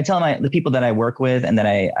tell the people that I work with and that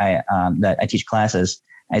I teach classes,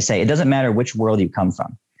 I say, it doesn't matter which world you come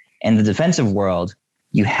from. In the defensive world,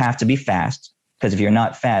 you have to be fast, because if you're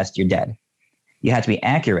not fast, you're dead. You have to be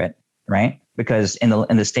accurate, right? Because in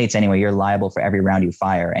the States anyway, you're liable for every round you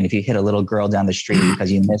fire. And if you hit a little girl down the street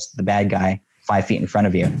because you missed the bad guy 5 feet in front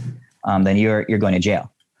of you, then you're going to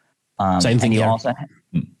jail. Same thing.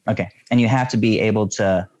 Okay. And you have to be able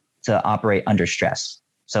to operate under stress.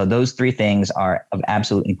 So those 3 things are of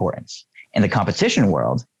absolute importance. In the competition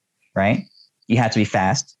world, right? You have to be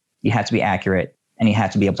fast, you have to be accurate, and you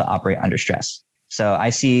have to be able to operate under stress. So I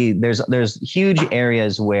see there's huge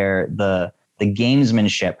areas where the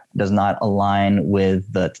gamesmanship does not align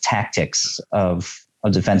with the tactics of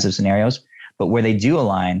defensive scenarios, but where they do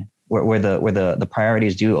align, where the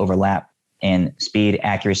priorities do overlap in speed,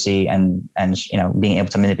 accuracy, and being able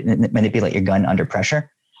to manipulate your gun under pressure.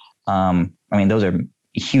 Those are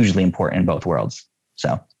hugely important in both worlds.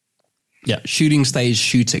 So, yeah, shooting stays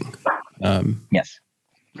shooting. Yes,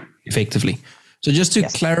 effectively. So just to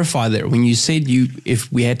clarify there, when you said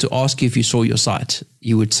if we had to ask you if you saw your sight,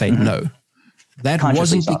 you would say no. That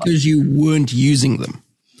wasn't because you weren't using them.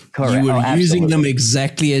 Correct. You were using them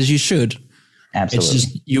exactly as you should. Absolutely. It's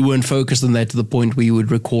just you weren't focused on that to the point where you would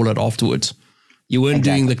recall it afterwards. You weren't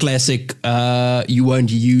doing the classic, you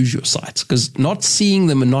won't use your sights, because not seeing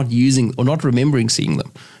them and not using, or not remembering seeing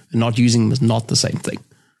them and not using them is not the same thing.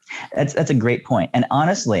 That's a great point. And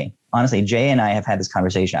honestly, Jay and I have had this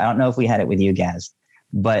conversation. I don't know if we had it with you, Gaz,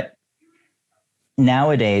 but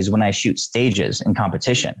nowadays when I shoot stages in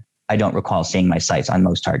competition, I don't recall seeing my sights on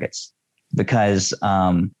most targets because,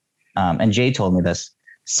 and Jay told me this,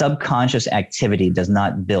 subconscious activity does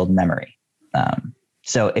not build memory.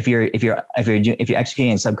 So if you're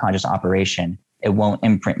executing a subconscious operation, it won't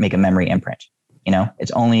make a memory imprint.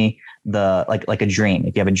 It's only like a dream.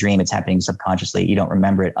 If you have a dream, it's happening subconsciously. You don't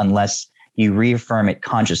remember it unless you reaffirm it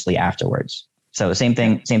consciously afterwards. So same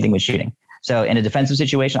thing with shooting. So in a defensive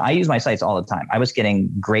situation, I use my sights all the time. I was getting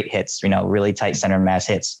great hits, really tight center of mass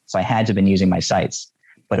hits. So I had to have been using my sights,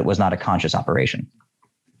 but it was not a conscious operation.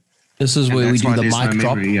 This is where we do the mic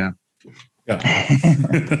drop. Yeah.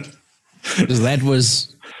 Because that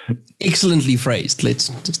was excellently phrased. Let's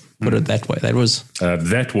just put it that way. That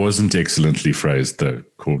wasn't excellently phrased, though,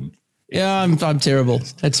 Corn. Yeah, I'm terrible.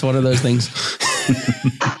 That's one of those things.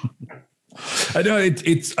 I know I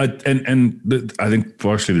think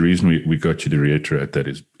partially the reason we got you to reiterate that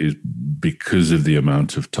is because of the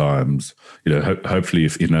amount of times. Hopefully,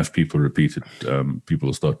 if enough people repeat it, people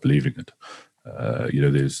will start believing it.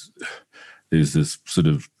 There's this sort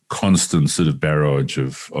of constant sort of barrage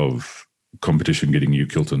of competition getting you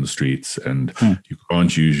killed on the streets, and you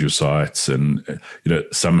can't use your sights, and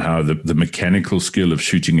somehow the mechanical skill of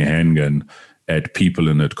shooting a handgun at people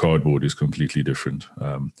and at cardboard is completely different.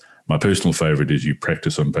 My personal favorite is you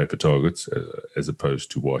practice on paper targets as opposed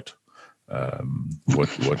to what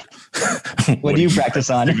what do you practice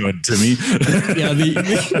on? Timmy? Yeah,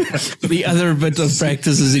 the other bit of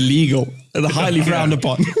practice is illegal and highly frowned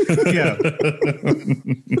upon. Yeah.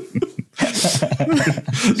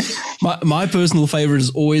 My personal favorite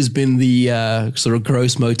has always been the sort of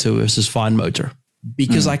gross motor versus fine motor,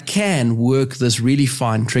 because I can work this really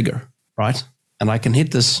fine trigger, right? And I can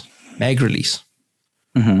hit this mag release,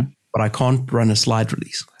 but I can't run a slide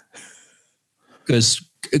release because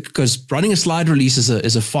running a slide release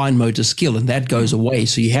is a fine motor skill, and that goes away.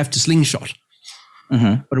 So you have to slingshot.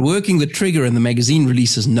 But working the trigger and the magazine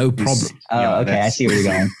release is no problem. Oh, okay. I see where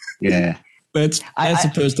you're going. Yeah. That's a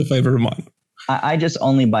personal favorite of mine. I just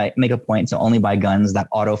make a point to only buy guns that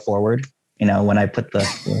auto forward, when I put the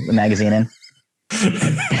magazine in.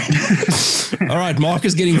 All right, Mark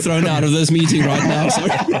is getting thrown out of this meeting right now. So.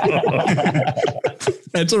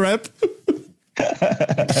 That's a wrap.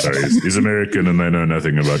 Sorry, he's American and they know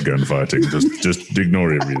nothing about gunfighting. Just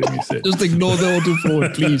ignore everything he said. Just ignore the auto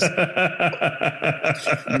forward, please.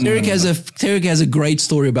 Tarek has a great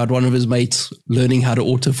story about one of his mates learning how to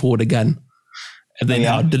auto forward a gun, and then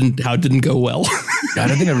how it didn't go well. I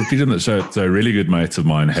don't think I've repeated on the show. So a really good mates of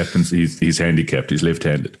mine he's handicapped. He's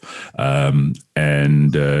left-handed.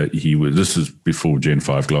 This is before Gen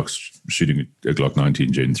 5 Glocks, shooting a Glock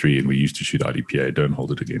 19 Gen 3, and we used to shoot IDPA. Don't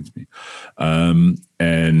hold it against me.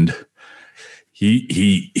 And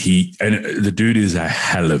he the dude is a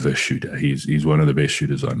hell of a shooter. He's one of the best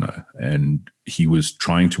shooters I know. And he was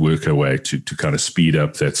trying to work a way to kind of speed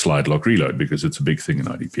up that slide lock reload, because it's a big thing in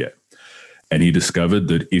IDPA. And he discovered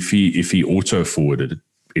that if he auto forwarded,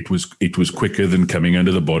 it was quicker than coming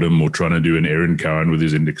under the bottom or trying to do an Aaron Cowan with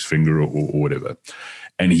his index finger or whatever.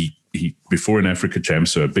 And he before an Africa Champ,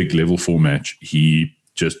 so a big level 4 match, he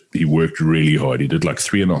worked really hard. He did like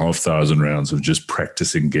 3,500 rounds of just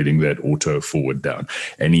practicing getting that auto forward down.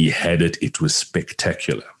 And he had it. It was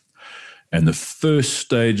spectacular. And the first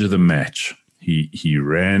stage of the match, he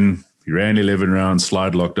ran 11 rounds,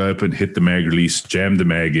 slide locked open, hit the mag release, jammed the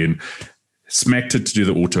mag in, smacked it to do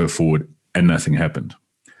the auto forward, and nothing happened.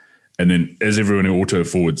 And then, as everyone who auto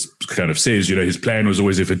forwards kind of says, his plan was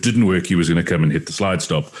always, if it didn't work, he was going to come and hit the slide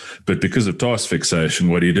stop. But because of task fixation,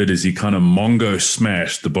 what he did is he kind of Mongo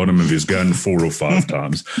smashed the bottom of his gun 4 or 5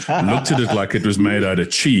 times, looked at it like it was made out of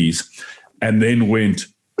cheese, and then went,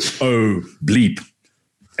 oh, bleep,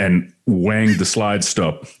 and wanged the slide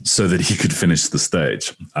stop so that he could finish the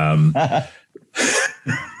stage.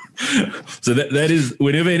 So that is,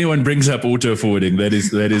 whenever anyone brings up auto forwarding, that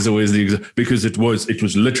is always because it was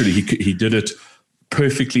literally he did it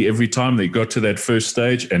perfectly every time they got to that first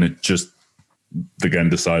stage, and the gun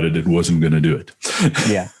decided it wasn't going to do it.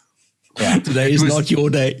 Yeah. Today is not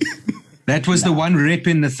your day. That was the one rep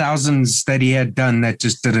in the thousands that he had done that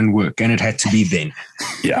just didn't work, and it had to be then.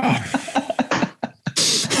 Yeah.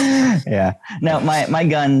 Yeah. No, my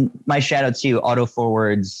gun, my Shadow 2 auto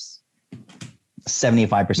forwards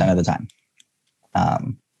 75% of the time.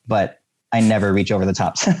 But I never reach over the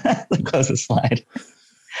tops, the closest slide.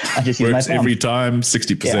 I just use my thumb. Every time,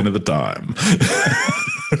 60% of the time.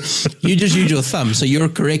 You just use your thumb, so you're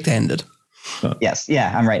correct-handed. Yes.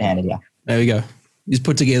 Yeah, I'm right-handed, yeah. There we go. It's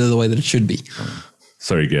put together the way that it should be.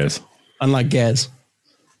 Sorry, Gaz. Unlike Gaz.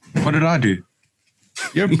 What did I do?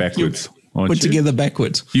 You're backwards. Put together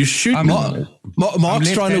backwards. You shoot.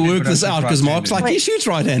 Mark's trying to work this out because Mark's like, he shoots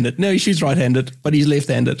right-handed. No, he shoots right-handed, but he's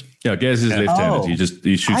left-handed. Yeah, Gaz is left-handed.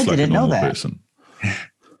 He shoots like a normal person.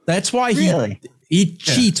 That's why he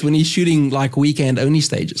cheats when he's shooting like weekend-only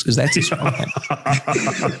stages, because that's his strong hand.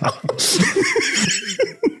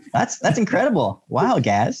 That's incredible. Wow,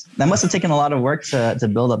 Gaz. That must have taken a lot of work to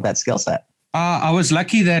build up that skill set. I was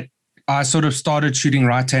lucky that I sort of started shooting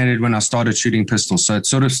right-handed when I started shooting pistols. So it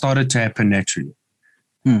sort of started to happen naturally.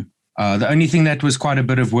 The only thing that was quite a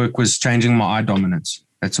bit of work was changing my eye dominance.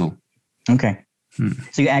 That's all. Okay.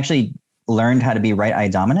 So you actually learned how to be right eye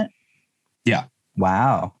dominant? Yeah.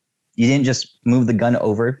 Wow. You didn't just move the gun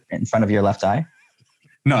over in front of your left eye?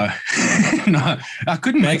 No. No. I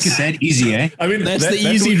couldn't make it that easy, eh? I mean, that's the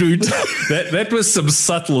easy route. That was some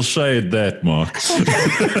subtle shade, that, Mark.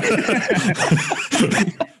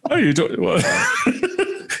 Oh, you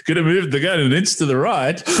could have moved the gun an inch to the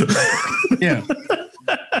right. Yeah.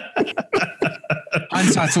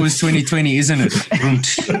 Hindsight's always 20/20, isn't it?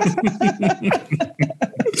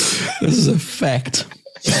 This is a fact.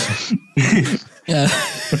 Yeah.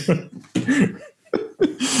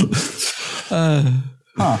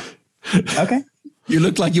 Okay. You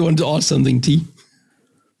look like you want to ask something, T.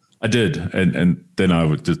 I did, and then I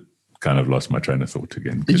would just kind of lost my train of thought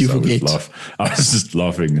again. Did you forget? I was just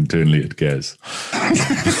laughing internally at Gaz.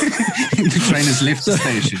 The train has left the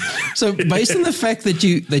station. So based on the fact that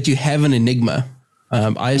you have an Enigma,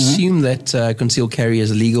 I assume that concealed carry is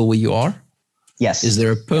illegal where you are? Yes. Is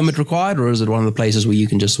there a permit required, or is it one of the places where you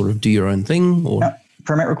can just sort of do your own thing? Or no,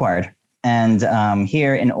 permit required. And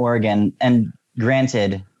here in Oregon, and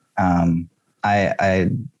granted, I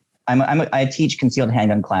teach concealed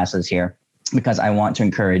handgun classes here because I want to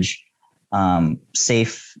encourage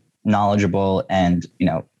safe, knowledgeable, and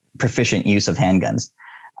proficient use of handguns.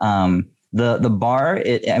 The bar,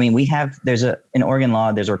 in Oregon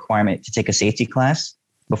law, there's a requirement to take a safety class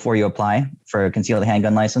before you apply for a concealed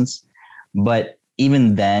handgun license. But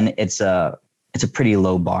even then, it's a pretty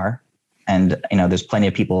low bar. And, there's plenty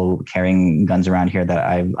of people carrying guns around here that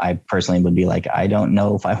I personally would be like, I don't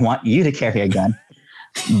know if I want you to carry a gun.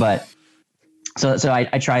 But so I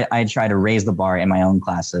try to raise the bar in my own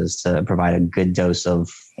classes to provide a good dose of,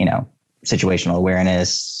 situational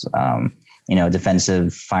awareness,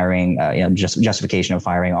 defensive firing, justification of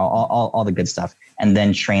firing, all the good stuff, and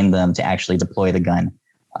then train them to actually deploy the gun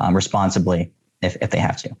responsibly if they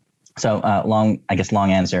have to. So long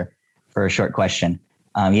answer for a short question.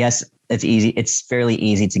 Yes, it's easy. It's fairly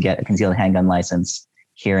easy to get a concealed handgun license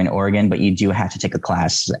here in Oregon, but you do have to take a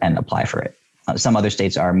class and apply for it. Some other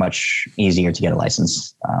states are much easier to get a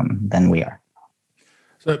license than we are.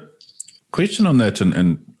 So, question on that, and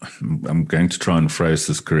I'm going to try and phrase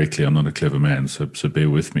this correctly. I'm not a clever man, so bear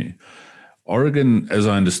with me. Oregon, as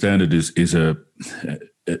I understand it, is a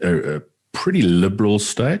pretty liberal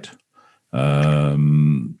state. I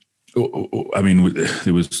mean,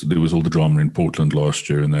 there was all the drama in Portland last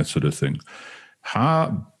year and that sort of thing.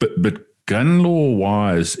 But gun law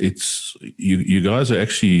wise, it's you guys are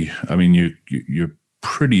actually. I mean, you're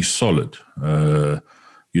pretty solid.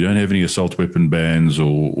 You don't have any assault weapon bans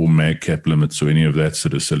or mag cap limits or any of that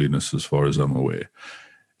sort of silliness, as far as I'm aware.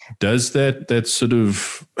 Does that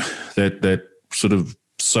sort of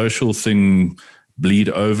social thing bleed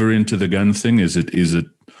over into the gun thing? Is it?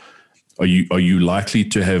 Are you likely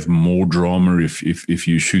to have more drama if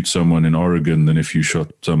you shoot someone in Oregon than if you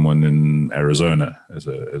shot someone in Arizona, as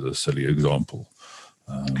a silly example?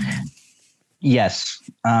 Yes.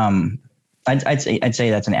 I'd say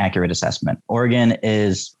that's an accurate assessment. Oregon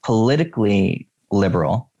is politically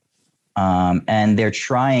liberal, and they're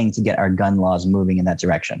trying to get our gun laws moving in that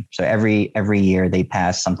direction. So every year they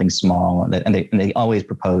pass something small, and they always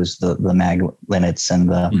propose the mag limits and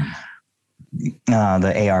the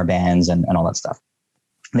AR bans and all that stuff.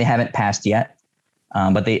 They haven't passed yet,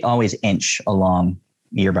 but they always inch along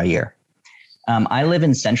year by year. I live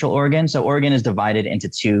in Central Oregon, so Oregon is divided into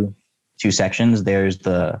two sections. There's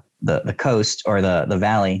the coast, or the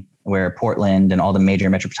valley, where Portland and all the major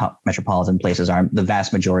metropolitan places are. The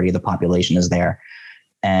vast majority of the population is there,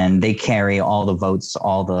 and they carry all the votes,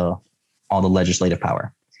 all the legislative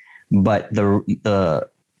power. But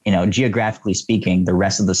geographically speaking, the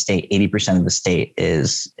rest of the state, 80% of the state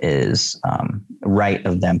is right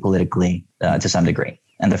of them politically to some degree.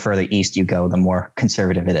 And the further east you go, the more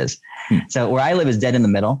conservative it is. So where I live is dead in the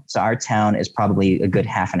middle. So our town is probably a good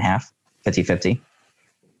half and half, 50-50.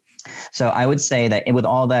 So I would say that with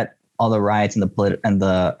all the riots and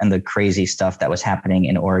the crazy stuff that was happening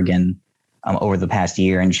in Oregon over the past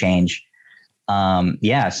year and change,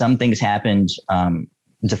 some things happened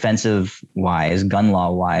defensive wise, gun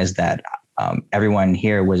law wise, that everyone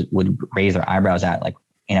here would raise their eyebrows at, like,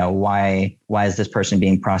 why is this person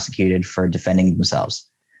being prosecuted for defending themselves?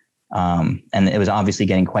 And it was obviously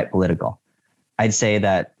getting quite political. I'd say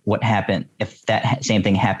that what happened, if that same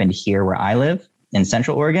thing happened here where I live in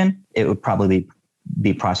Central Oregon, it would probably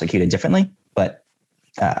be prosecuted differently, but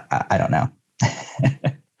I don't know.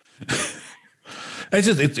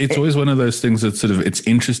 It's always one of those things that it's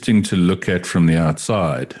interesting to look at from the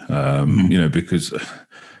outside, because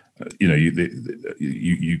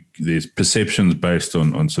there's perceptions based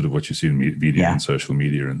on sort of what you see in media and social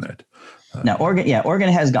media and that. Now, Oregon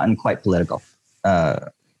has gotten quite political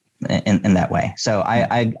in that way. So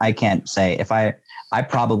I can't say if I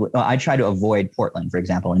try to avoid Portland, for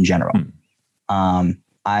example, in general.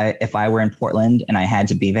 If I were in Portland and I had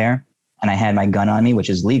to be there and I had my gun on me, which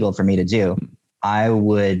is legal for me to do,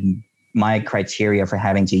 my criteria for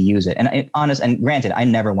having to use it, and granted, I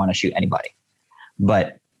never want to shoot anybody,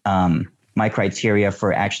 but my criteria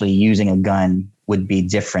for actually using a gun would be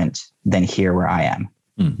different than here where I am,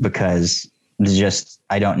 because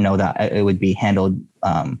I don't know that it would be handled.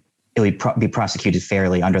 It would be prosecuted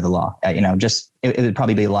fairly under the law. It would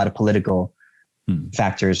probably be a lot of political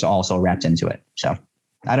factors also wrapped into it. So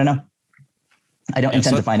I don't know. I don't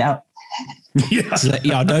intend to find out.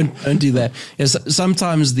 Don't do that. Yes,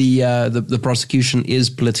 sometimes the prosecution is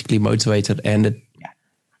politically motivated, and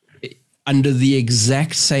under the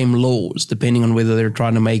exact same laws, depending on whether they're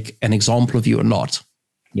trying to make an example of you or not.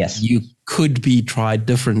 Yes, you could be tried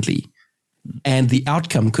differently, and the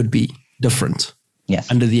outcome could be different.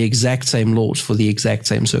 Yes, under the exact same laws for the exact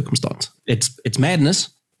same circumstance. It's madness,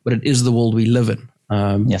 but it is the world we live in.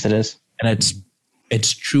 Yes, it is, and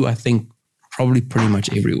it's true. I think probably pretty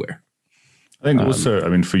much everywhere. I think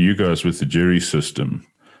also, for you guys with the jury system,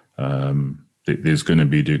 there's going to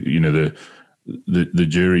be, the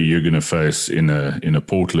jury you're going to face in a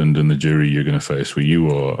Portland and the jury you're going to face where you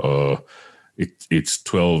are it's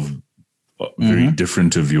 12 very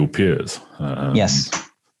different of your peers. Yes.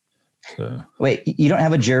 So. Wait, you don't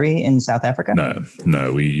have a jury in South Africa?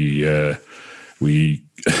 No, we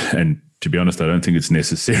and to be honest, I don't think it's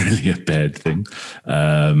necessarily a bad thing.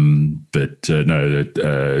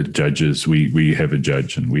 Judges, we have a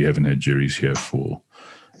judge, and we haven't had juries here for,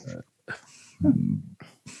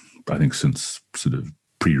 I think, since sort of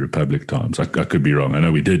pre-Republic times. I could be wrong. I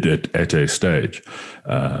know we did it at a stage,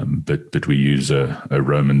 but we use a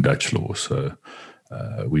Roman Dutch law, so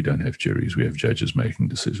we don't have juries. We have judges making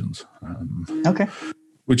decisions. Okay.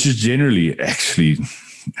 Which is generally actually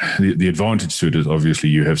the advantage to it is obviously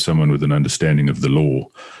you have someone with an understanding of the law,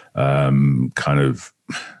 kind of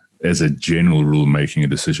as a general rule making a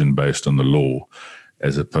decision based on the law,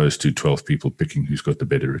 as opposed to 12 people picking who's got the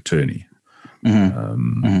better attorney.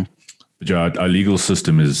 But yeah, our legal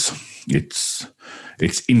system it's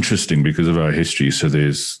interesting because of our history. So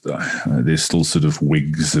there's still sort of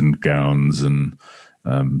wigs and gowns and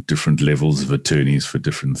different levels of attorneys for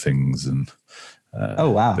different things. And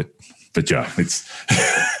oh wow! But yeah, it's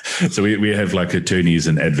so we have like attorneys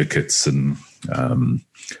and advocates and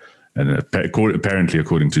apparently,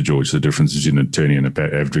 according to George, the difference between an attorney and an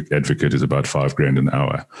advocate is about $5,000 an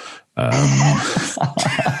hour.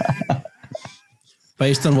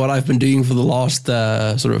 Based on what I've been doing for the last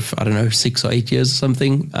 6 or 8 years or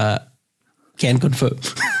something, can confirm.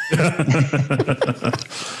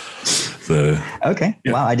 Okay.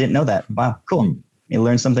 Yeah. Wow, I didn't know that. Wow, cool. You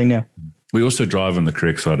learned something new. We also drive on the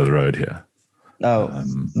correct side of the road here. Oh,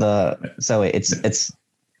 it's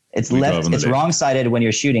left. It's wrong-sided when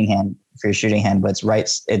you're shooting hand for your shooting hand, but it's right.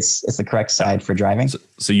 It's the correct side for driving.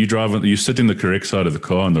 So you sit in the correct side of the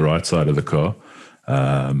car on the right side of the car.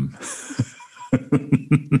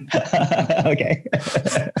 Okay.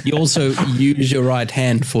 You also use your right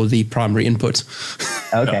hand for the primary input.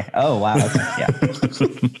 Okay. Oh wow. Okay. Yeah.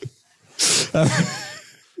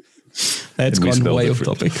 That's gone way off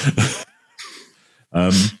topic.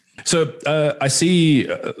 So I see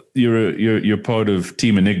you're part of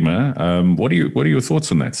Team Enigma. What are your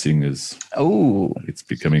thoughts on that? Seeing as it's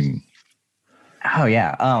becoming. Oh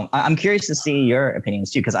yeah. I'm curious to see your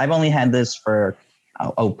opinions too, because I've only had this for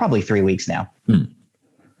probably 3 weeks now.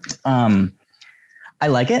 I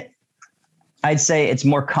like it. I'd say it's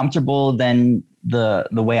more comfortable than the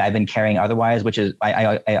way I've been carrying otherwise, which is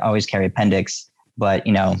I always carry appendix, but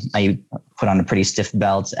I put on a pretty stiff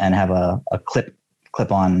belt and have a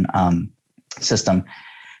clip-on system.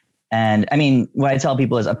 And I mean, what I tell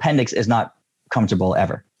people is appendix is not comfortable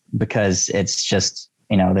ever, because it's just,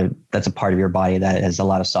 that's a part of your body that has a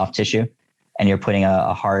lot of soft tissue, and you're putting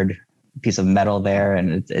a hard piece of metal there,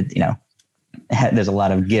 and there's a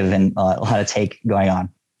lot of give and a lot of take going on.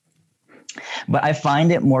 But I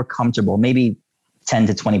find it more comfortable, maybe 10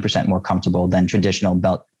 to 20% more comfortable than traditional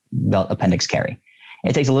belt appendix carry.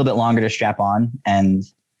 It takes a little bit longer to strap on and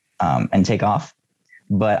take off.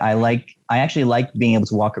 But I actually like being able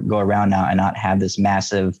to go around now and not have this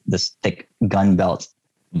thick gun belt,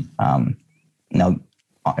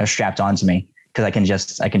 strapped onto me, because I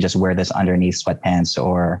can just wear this underneath sweatpants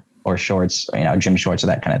or shorts, gym shorts or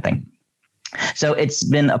that kind of thing. So it's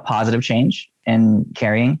been a positive change in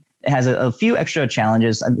carrying. It has a few extra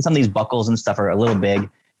challenges. Some of these buckles and stuff are a little big,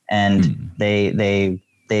 and they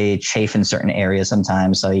chafe in certain areas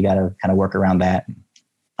sometimes. So you got to kind of work around that.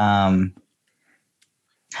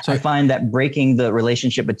 So I find that breaking the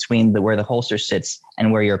relationship between where the holster sits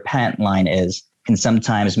and where your pant line is can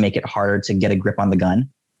sometimes make it harder to get a grip on the gun.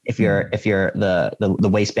 If the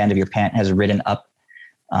waistband of your pant has ridden up,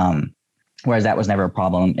 whereas that was never a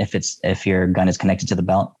problem if your gun is connected to the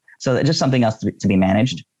belt. So it's just something else to be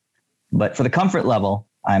managed. But for the comfort level,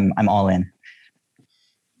 I'm all in.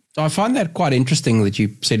 So I find that quite interesting that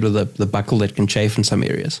you said with the buckle that can chafe in some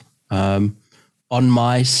areas. On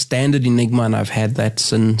my standard Enigma, and I've had that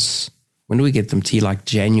since, when do we get them, T? Like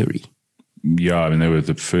January? Yeah, I mean, they were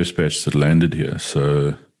the first batch that landed here.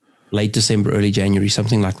 So late December, early January,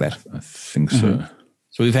 something like that. I think so.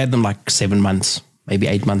 So we've had them like 7 months, maybe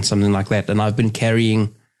 8 months, something like that. And I've been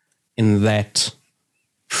carrying in that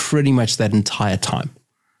pretty much that entire time.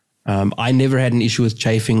 I never had an issue with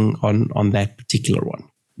chafing on that particular one.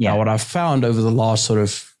 Yeah. Now, what I've found over the last sort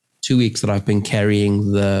of 2 weeks that I've been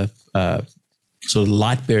carrying the sort of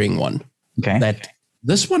light bearing one, that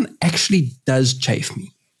this one actually does chafe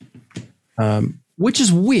me, which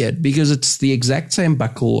is weird because it's the exact same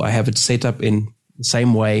buckle. I have it set up in the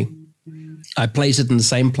same way. I place it in the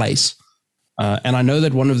same place. And I know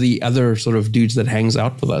that one of the other sort of dudes that hangs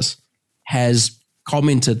out with us has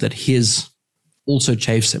commented that his also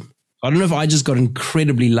chafes him. I don't know if I just got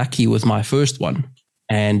incredibly lucky with my first one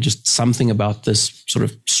and just something about this sort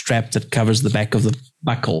of strap that covers the back of the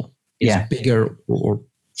buckle is bigger or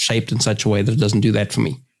shaped in such a way that it doesn't do that for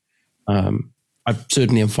me. I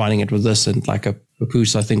certainly am finding it with this, and like a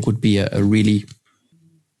Papoose, I think would be a really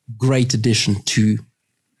great addition to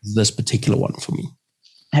this particular one for me.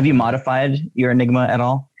 Have you modified your Enigma at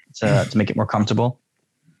all to make it more comfortable?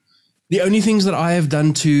 The only things that I have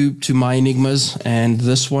done to my Enigmas, and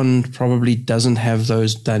this one probably doesn't have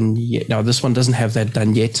those done yet. No, this one doesn't have that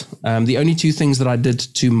done yet. The only two things that I did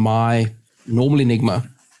to my normal Enigma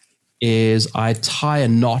is I tie a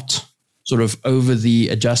knot sort of over the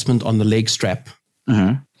adjustment on the leg strap.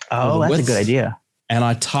 Mm-hmm. Oh, that's width, a good idea. And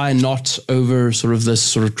I tie a knot over sort of this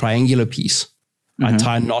sort of triangular piece. I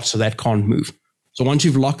tie a knot so that can't move. So once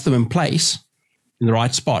you've locked them in place in the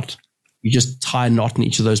right spot, you just tie a knot in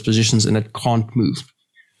each of those positions and it can't move.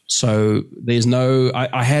 So there's no,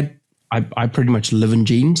 I pretty much live in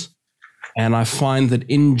jeans, and I find that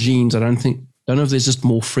in jeans, I don't know if there's just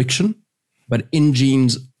more friction, but in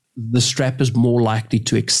jeans, the strap is more likely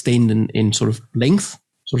to extend in sort of length,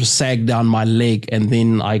 sort of sag down my leg. And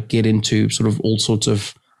then I get into sort of all sorts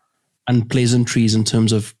of unpleasantries in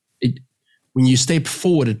terms of it. When you step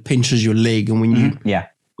forward, it pinches your leg. And when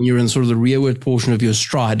you're in sort of the rearward portion of your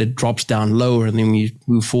stride, it drops down lower. And then when you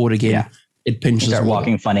move forward again, it pinches. You start more.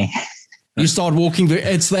 walking funny. You start walking.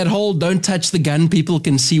 It's that whole don't touch the gun. People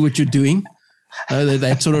can see what you're doing.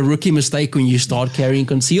 That sort of rookie mistake when you start carrying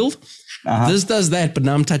concealed. This does that, but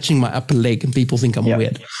now I'm touching my upper leg and people think I'm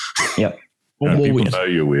weird. Yep. No, people weird. know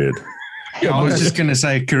you're weird. Yeah, I was just going to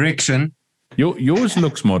say correction. Yours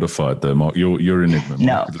looks modified though, Mark. Your Enigma.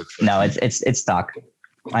 No, it's stock.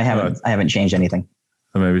 I haven't changed anything.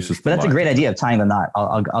 Or maybe it's just. But that's a great idea of tying the knot.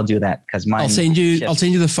 I'll do that because mine. I'll send you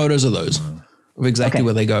the photos of those of exactly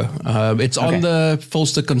where they go. It's on the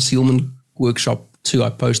Folster Concealment Workshop too. I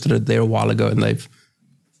posted it there a while ago, and they've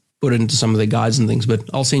put it into some of their guides and things. But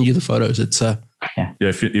I'll send you the photos. It's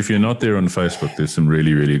if you're not there on Facebook, there's some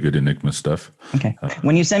really, really good Enigma stuff. Okay.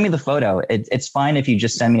 When you send me the photo, it's fine if you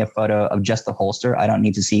just send me a photo of just the holster. I don't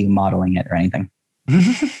need to see you modeling it or anything.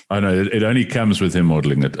 I know it only comes with him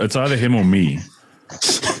modeling it. It's either him or me.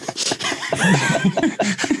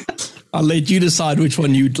 I'll let you decide which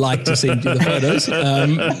one you'd like to send you the photos.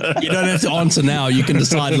 You don't have to answer now. You can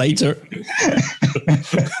decide later.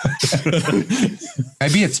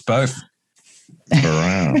 Maybe it's both.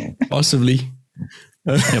 Possibly.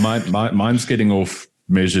 Mine's getting off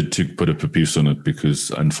measured to put a papoose on it because,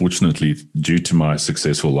 unfortunately, due to my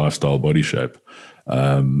successful lifestyle body shape,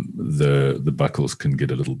 the buckles can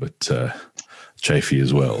get a little bit chafy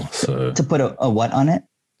as well. So to put a what on it?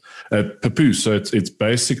 A papoose. So it's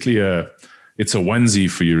basically it's a onesie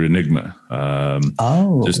for your Enigma.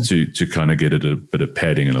 Just to kind of get it a bit of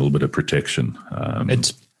padding and a little bit of protection.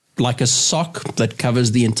 It's like a sock that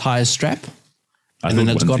covers the entire strap. And then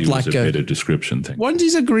it's got like a better description thing.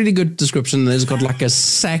 Onesie's a really good description. There's got like a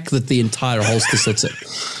sack that the entire holster sits in.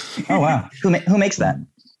 Oh wow! Who makes that?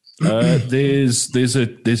 There's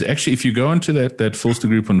actually, if you go into that Folster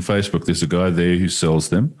group on Facebook, there's a guy there who sells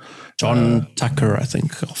them. John Tucker, I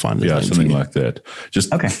think. I'll find his name. Something like that.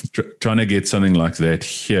 Just trying to get something like that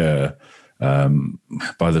here.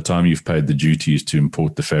 By the time you've paid the duties to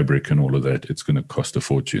import the fabric and all of that, it's going to cost a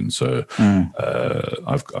fortune. So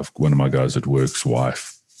I've one of my guys at work's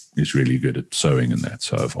wife is really good at sewing and that.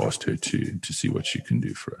 So I've asked her to see what she can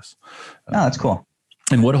do for us. That's cool.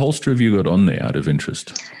 And what holster have you got on there out of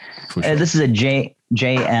interest? Sure. This is a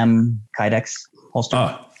JM Kydex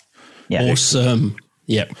holster. Yeah. Awesome.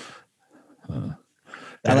 Yep.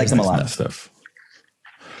 I like them a lot. Stuff.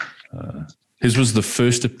 His was the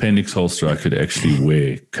first appendix holster I could actually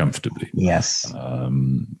wear comfortably. Yes.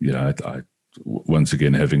 I once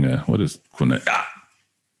again having what is Corne?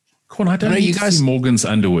 I don't know. You guys see Morgan's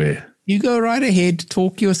underwear. You go right ahead,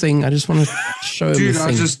 talk your thing. I just want to show him. Dude,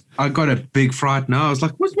 the thing. I got a big fright now. I was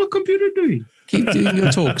like, what's my computer doing? Keep doing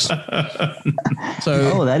your talks.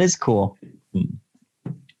 That is cool.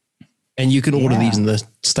 And you can order these in the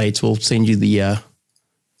States. We'll send you the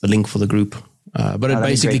link for the group. But it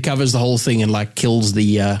basically covers the whole thing and like kills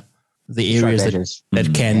the areas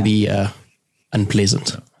that can be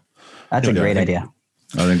unpleasant. That's a great idea.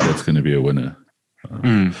 I think that's going to be a winner.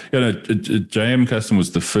 JM Custom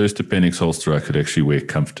was the first appendix holster I could actually wear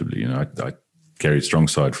comfortably. I carried strong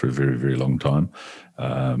side for a very, very long time.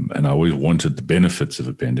 And I always wanted the benefits of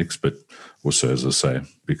appendix, but also, as I say,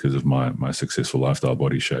 because of my successful lifestyle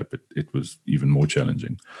body shape, it was even more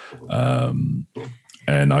challenging.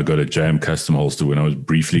 And I got a JM Custom holster when I was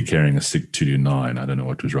briefly carrying a SIG 229. I don't know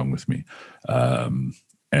what was wrong with me. And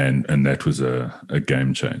that was a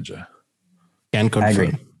game changer. Can confirm. I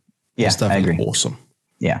agree. Yeah, I agree. Awesome.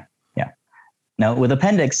 Yeah. Now, with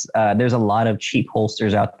appendix, there's a lot of cheap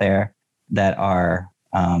holsters out there that are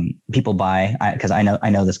people buy, because I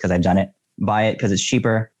know this because I've done it. Buy it because it's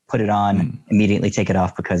cheaper, put it on, immediately take it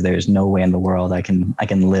off because there's no way in the world I can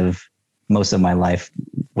live most of my life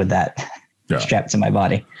with that strapped to my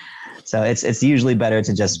body. So it's usually better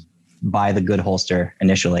to just buy the good holster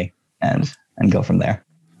initially and go from there.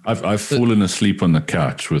 I've fallen asleep on the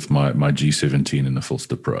couch with my G17 and the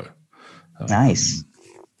Folster Pro. Nice.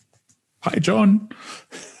 Hi, John.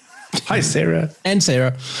 Hi, Sarah. And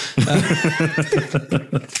Sarah.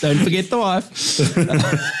 Don't forget the wife.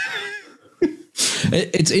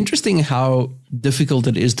 It's interesting how difficult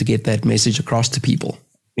it is to get that message across to people.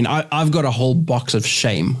 I mean, I've got a whole box of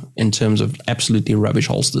shame in terms of absolutely rubbish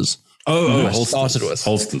holsters. Holsters. Started with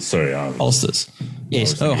Holsters. Sorry. Holsters.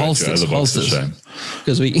 Yes. Holsters.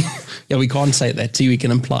 Because we can't say that too. We can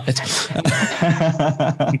imply it.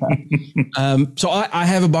 So I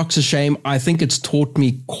have a box of shame. I think it's taught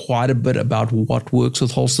me quite a bit about what works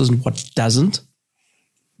with holsters and what doesn't,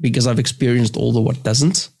 because I've experienced all the what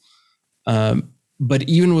doesn't. But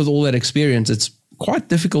even with all that experience, it's quite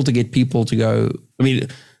difficult to get people to go. I mean,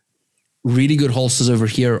 really good holsters over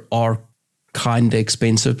here are kind of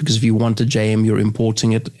expensive, because if you want a JM, you're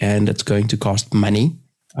importing it and it's going to cost money.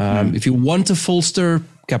 If you want a Fullster, a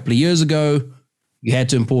couple of years ago, you had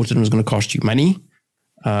to import it and it was going to cost you money.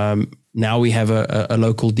 Now we have a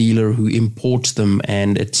local dealer who imports them,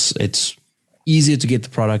 and it's easier to get the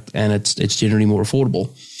product, and it's generally more affordable.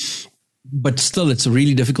 But still, it's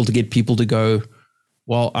really difficult to get people to go,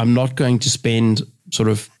 well, I'm not going to spend sort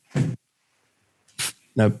of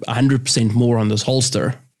 100% more on this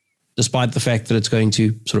holster, despite the fact that it's going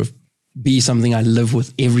to sort of be something I live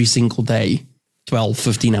with every single day, 12,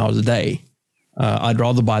 15 hours a day. I'd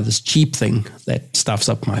rather buy this cheap thing that stuffs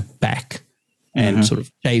up my back and sort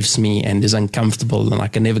of chafes me and is uncomfortable and I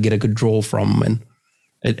can never get a good draw from. And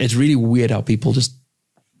it's really weird how people just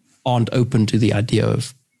aren't open to the idea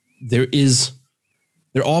of there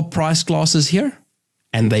are price classes here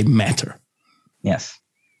and they matter. Yes.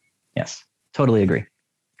 Totally agree.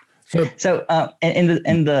 So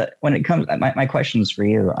when it comes, my question is for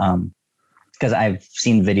you, because I've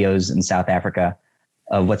seen videos in South Africa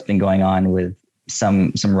of what's been going on with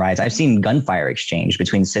some riots. I've seen gunfire exchange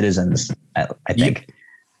between citizens, I think.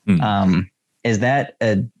 Yep.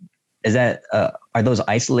 Are those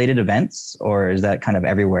isolated events, or is that kind of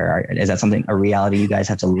everywhere? Is that a reality you guys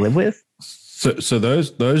have to live with? So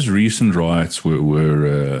those recent riots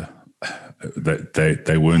were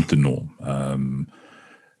they weren't the norm.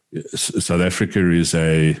 South Africa is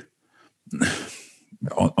on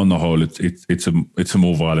the whole, it's a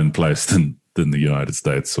more violent place than the United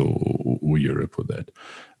States or Europe or that.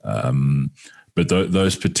 But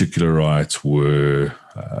those particular riots were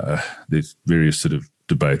there's various sort of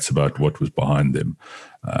debates about what was behind them,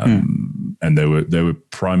 and they were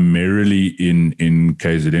primarily in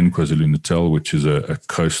KZN, KwaZulu-Natal, which is a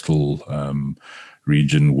coastal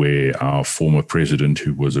region where our former president,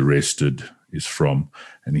 who was arrested, is from,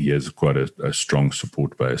 and he has quite a strong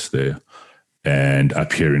support base there. And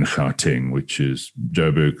up here in Gauteng, which is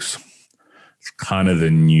Joburg's, it's kind of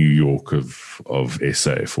the New York of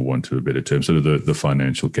SA, for want of a better term, sort of the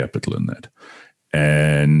financial capital in that.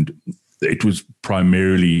 And it was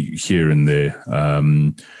primarily here and there.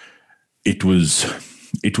 It was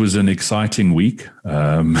an exciting week,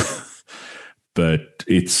 but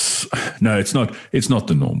it's not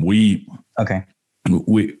the norm.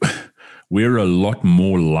 We're a lot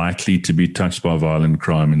more likely to be touched by violent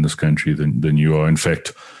crime in this country than you are. In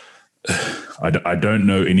fact, I don't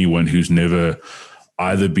know anyone who's never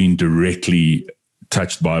either been directly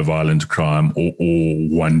touched by violent crime or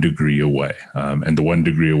 1 degree away. And the 1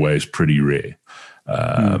 degree away is pretty rare.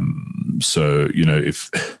 So, if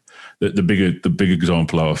the big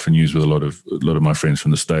example I often use with a lot of my friends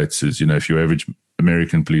from the States is, if your average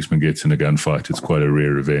American policeman gets in a gunfight, it's quite a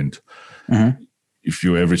rare event. Mm-hmm. If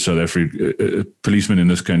your average South African policeman in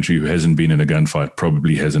this country who hasn't been in a gunfight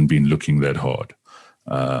probably hasn't been looking that hard.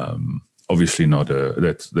 Obviously not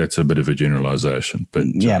that's a bit of a generalization, but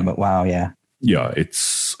but wow. Yeah.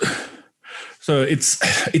 It's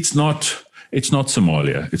not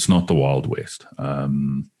Somalia. It's not the Wild West.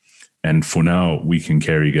 And for now we can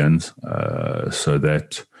carry guns. So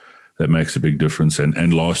that makes a big difference.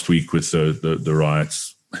 And last week with the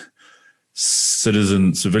riots,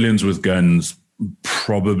 civilians with guns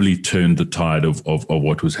probably turned the tide of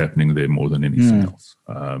what was happening there more than anything else.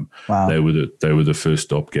 Wow. They were the first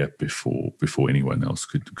stopgap before anyone else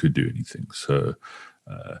could do anything. So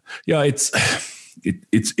it's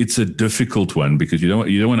a difficult one because you don't want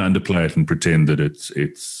to underplay it and pretend that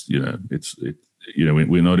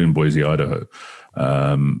we're not in Boise, Idaho.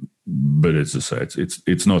 But as I say,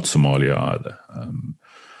 it's not Somalia either.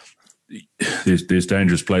 There's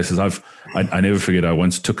dangerous places. I never forget. I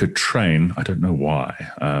once took a train. I don't know why.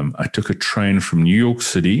 I took a train from New York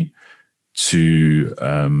City to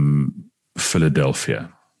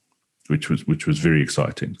Philadelphia, which was very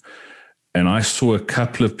exciting. And I saw a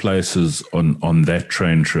couple of places on that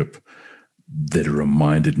train trip that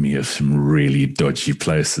reminded me of some really dodgy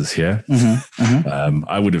places here.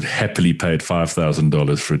 I would have happily paid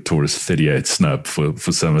 $5,000 for a Taurus 38 snub for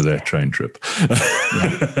some of that train trip.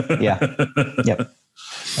 Yep.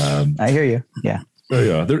 I hear you. Yeah. So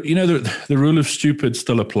yeah, the rule of stupid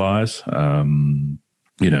still applies. And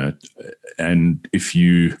if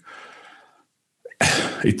you,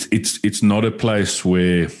 it's not a place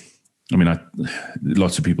where, I mean,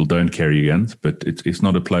 lots of people don't carry guns, but it's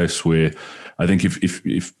not a place where I think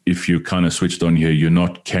if you're kind of switched on here, you're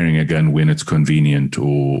not carrying a gun when it's convenient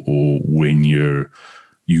or when you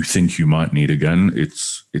think you might need a gun.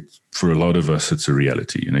 It's for a lot of us, it's a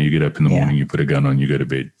reality. You get up in the morning, you put a gun on, you go to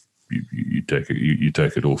bed. You take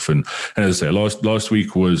it off, and as I say, last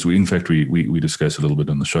week was we discussed a little bit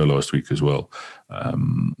on the show last week as well.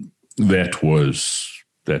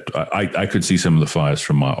 That I could see some of the fires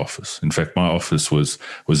from my office. In fact, my office was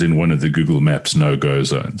in one of the Google Maps no-go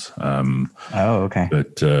zones. Okay.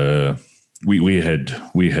 But we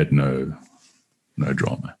had no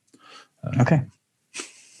drama. Okay.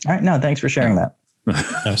 All right. No, thanks for sharing that.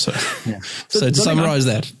 So to summarize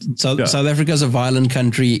that, South Africa is a violent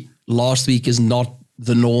country. Last week is not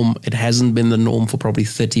the norm. It hasn't been the norm for probably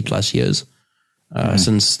 30 plus years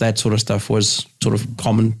since that sort of stuff was sort of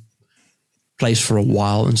commonplace for a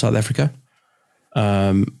while in South Africa.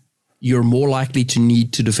 You're more likely to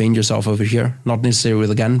need to defend yourself over here, not necessarily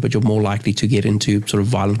with a gun, but you're more likely to get into sort of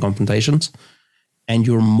violent confrontations, and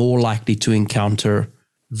you're more likely to encounter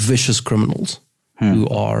vicious criminals who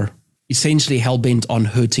are essentially hell-bent on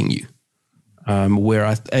hurting you.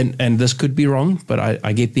 And this could be wrong, but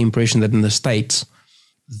I get the impression that in the States,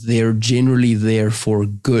 they're generally there for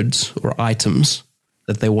goods or items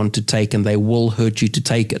that they want to take, and they will hurt you to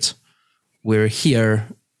take it. Where here,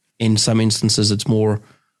 in some instances, it's more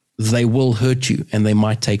they will hurt you and they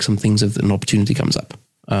might take some things if an opportunity comes up.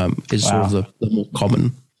 Is sort of the more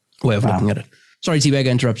common way of looking at it. Sorry, T-Bag,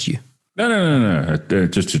 I interrupted you. No.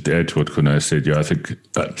 Just to add to what Kuno said, I think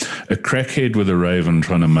a crackhead with a raven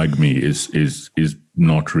trying to mug me is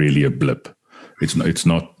not really a blip. It's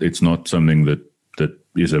not something that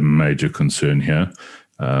is a major concern here.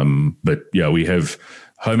 But yeah, we have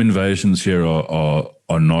home invasions here are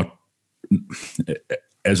not,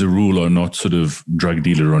 as a rule, are not sort of drug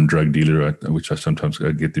dealer on drug dealer, which I sometimes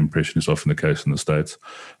get the impression is often the case in the States.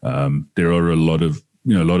 There are a lot of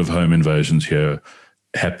home invasions here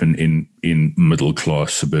happen in middle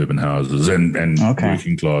class suburban houses and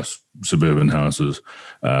working class suburban houses,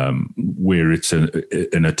 where it's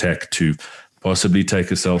an attack to possibly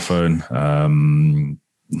take a cell phone,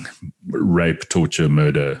 rape, torture,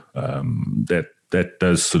 murder. That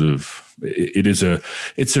does sort of,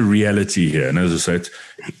 it's a reality here. And as I say,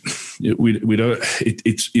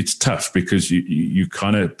 it's tough because you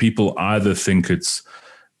kind of, people either think it's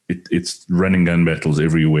running gun battles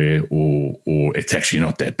everywhere, or it's actually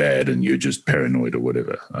not that bad and you're just paranoid or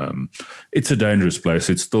whatever. It's a dangerous place.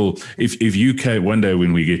 It's still, if UK, one day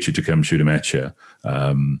when we get you to come shoot a match here,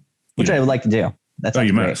 which I would like to do. That's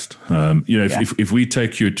you great. Must. If we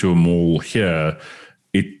take you to a mall here,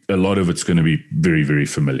 a lot of it's going to be very, very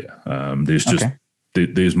familiar. There's just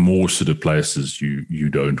there's more sort of places you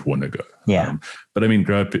don't want to go. Yeah. But I mean,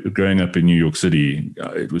 growing up in New York City,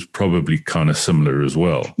 it was probably kind of similar as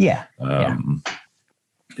well. Yeah.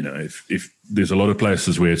 If there's a lot of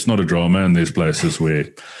places where it's not a drama, and there's places where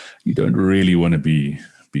you don't really want to be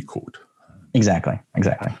caught. Exactly.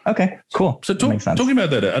 Okay, cool. So talking about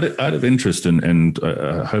that out of interest, and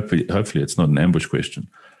hopefully it's not an ambush question.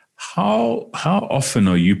 How often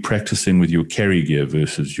are you practicing with your carry gear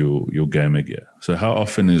versus your gamer gear? So how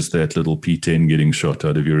often is that little P10 getting shot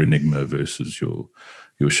out of your Enigma versus your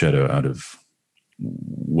Shadow out of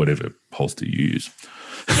whatever holster you use?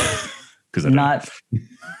 Not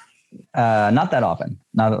that often.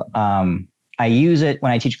 I use it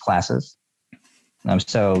when I teach classes.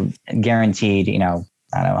 So guaranteed,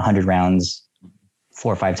 100 rounds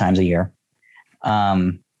 4 or 5 times a year.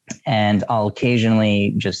 And I'll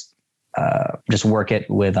occasionally just work it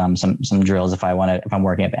with some drills if I'm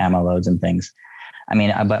working up ammo loads and things. I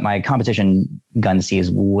mean, but my competition gun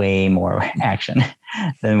sees way more action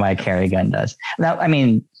than my carry gun does. Now, I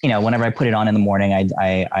mean, whenever I put it on in the morning,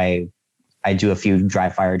 I do a few dry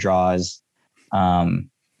fire draws,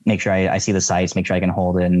 make sure I see the sights, make sure I can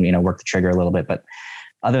hold it and, work the trigger a little bit. But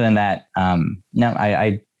other than that, no,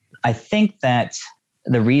 I think that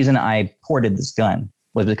the reason I ported this gun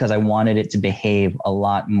was because I wanted it to behave a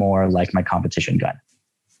lot more like my competition gun.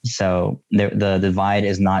 So the divide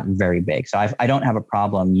is not very big. So I don't have a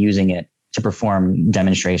problem using it to perform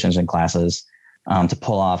demonstrations in classes, to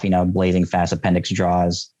pull off, blazing fast appendix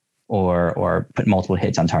draws or put multiple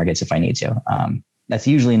hits on targets if I need to. That's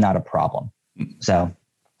usually not a problem. So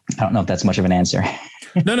I don't know if that's much of an answer.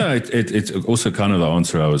 No, it's also kind of the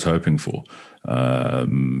answer I was hoping for. I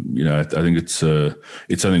think it's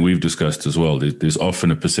something we've discussed as well. There's often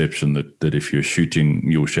a perception that if you're shooting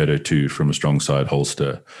your Shadow 2 from a strong side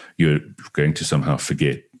holster, you're going to somehow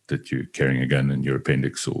forget that you're carrying a gun in your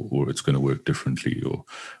appendix, or it's going to work differently, or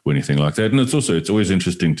anything like that. And it's always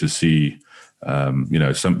interesting to see.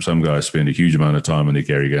 Some guys spend a huge amount of time on their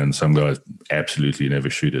carry gun. Some guys absolutely never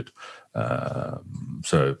shoot it.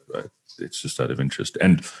 So it's just out of interest.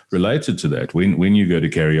 And related to that, when you go to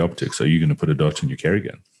carry optics, are you going to put a dot in your carry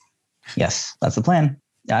gun? Yes, that's the plan.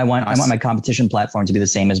 I want my competition platform to be the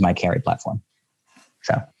same as my carry platform.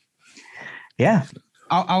 So, yeah.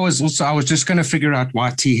 I was just going to figure out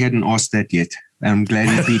why T hadn't asked that yet. I'm glad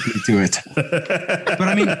he beat me to it. But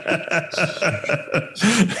I mean,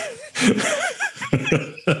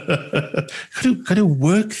 got to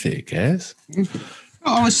work there, Gaz.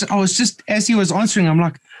 I was just, as he was answering, I'm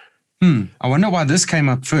like, I wonder why this came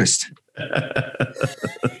up first.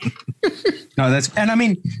 And I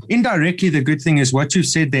mean, indirectly, the good thing is what you've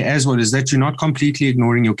said there as well is that you're not completely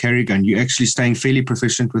ignoring your carry gun. You're actually staying fairly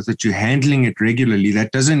proficient with it. You're handling it regularly.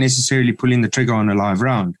 That doesn't necessarily pull in the trigger on a live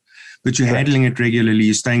round, but you're handling it regularly.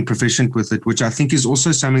 You're staying proficient with it, which I think is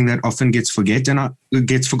also something that often gets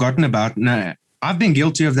forgotten about. No, I've been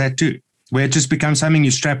guilty of that too, where it just becomes something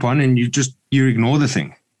you strap on and you ignore the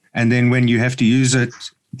thing. And then when you have to use it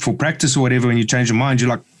for practice or whatever, when you change your mind, you're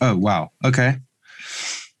like, oh, wow, okay.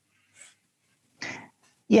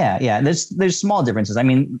 Yeah. There's small differences. I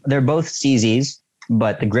mean, they're both CZs,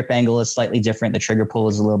 but the grip angle is slightly different. The trigger pull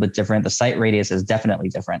is a little bit different. The sight radius is definitely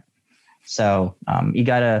different. So you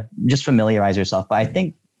got to just familiarize yourself. But I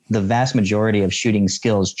think the vast majority of shooting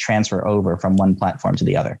skills transfer over from one platform to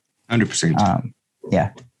the other. 100%.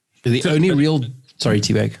 Yeah. The only real... Sorry,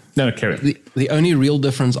 T-Bag. No, carry on. The only real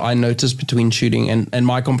difference I noticed between shooting and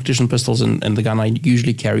my competition pistols and the gun I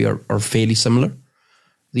usually carry are fairly similar.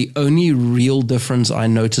 The only real difference I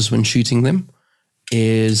notice when shooting them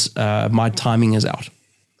is my timing is out.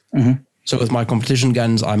 Mm-hmm. So with my competition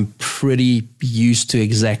guns, I'm pretty used to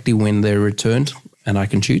exactly when they're returned and I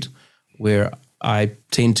can shoot, where I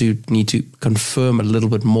tend to need to confirm a little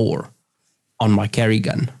bit more on my carry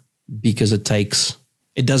gun because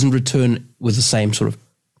it doesn't return with the same sort of,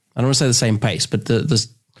 I don't want to say the same pace, but the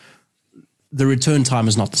return time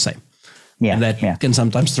is not the same. Yeah, and that can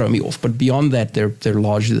sometimes throw me off. But beyond that, they're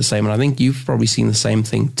largely the same. And I think you've probably seen the same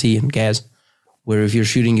thing, T and Gaz, where if you're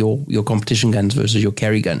shooting your competition guns versus your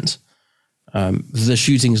carry guns, the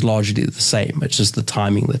shooting is largely the same. It's just the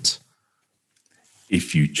timing that's...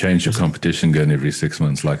 If you change your competition gun every 6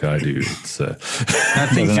 months like I do, it's...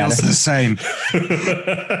 Nothing feels the same.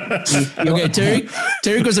 Okay,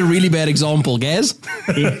 Terry was a really bad example, Gaz.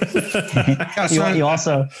 You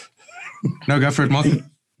also... No, go for it, Mark.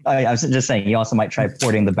 I was just saying, you also might try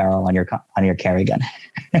porting the barrel on your carry gun.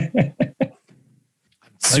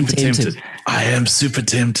 Super tempted. I am super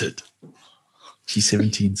tempted.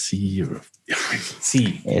 G17C or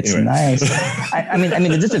C. It's nice. I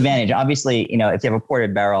mean, the disadvantage, obviously, if you have a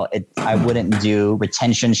ported barrel, I wouldn't do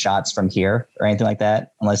retention shots from here or anything like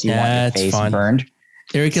that unless you want your face burned.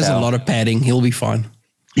 Eric has a lot of padding. He'll be fine.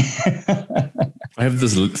 I have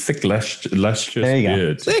this thick, lustrous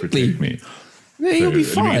beard to protect me. Yeah, you'll be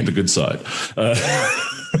fine. Let me get the good side.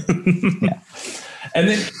 Yeah. And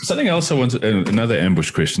then something else I wanted, another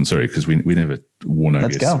ambush question, sorry, because we never warn our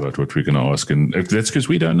guests about what we're going to ask. And that's because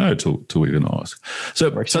we don't know till we're going to ask.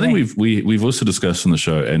 So something we've also discussed on the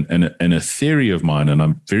show and a theory of mine, and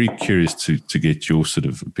I'm very curious to get your sort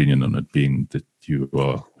of opinion on it, being that you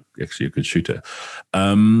are actually a good shooter.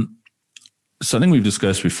 Something we've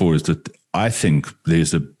discussed before is that I think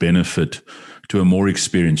there's a benefit to a more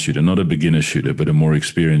experienced shooter, not a beginner shooter, but a more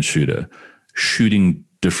experienced shooter, shooting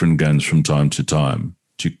different guns from time to time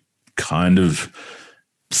to kind of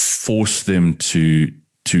force them to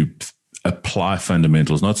apply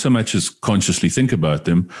fundamentals, not so much as consciously think about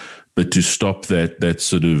them, but to stop that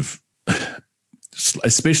sort of,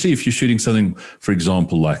 especially if you're shooting something, for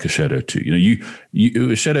example, like a Shadow 2.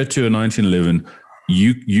 You a Shadow 2, a 1911,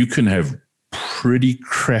 you can have pretty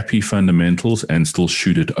crappy fundamentals and still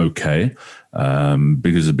shoot it okay,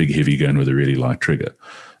 because it's a big heavy gun with a really light trigger.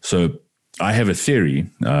 So I have a theory,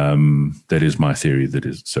 that is my theory,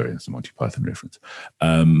 it's a Monty Python reference,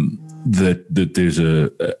 that there's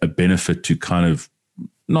a benefit to kind of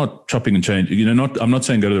not chopping and changing. I'm not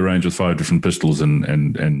saying go to the range with 5 different pistols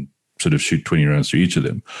and sort of shoot 20 rounds through each of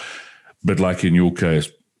them, but like in your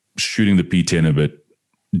case, shooting the P10 a bit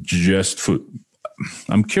just for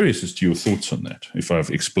I'm curious as to your thoughts on that, if I've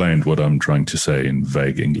explained what I'm trying to say in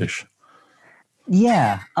vague English.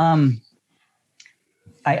 Yeah.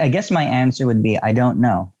 I guess my answer would be, I don't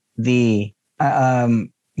know.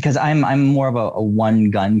 Because I'm more of a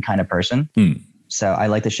one gun kind of person. So I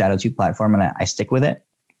like the Shadow 2 platform and I stick with it.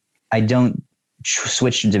 I don't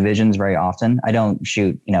switch divisions very often. I don't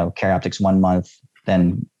shoot, Carry Optics 1 month,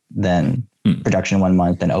 then production 1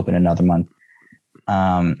 month, then open another month.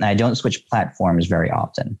 And I don't switch platforms very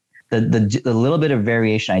often. The little bit of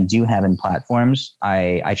variation I do have in platforms,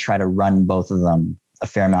 I try to run both of them a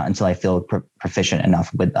fair amount until I feel proficient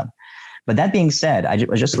enough with them. But that being said, I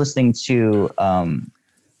was just listening to an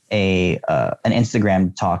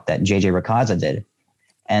Instagram talk that JJ Rakaza did.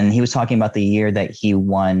 And he was talking about the year that he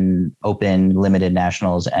won Open, Limited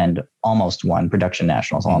Nationals, and almost won Production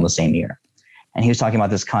Nationals all in the same year. And he was talking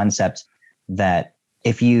about this concept that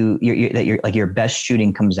if your best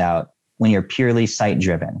shooting comes out when you're purely sight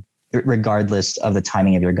driven, regardless of the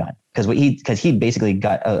timing of your gun. Because he basically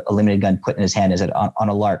got a limited gun put in his hand and said on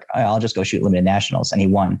a lark, I'll just go shoot Limited Nationals, and he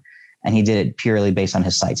won. And he did it purely based on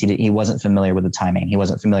his sights. He wasn't familiar with the timing. He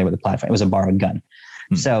wasn't familiar with the platform. It was a borrowed gun.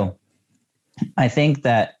 So I think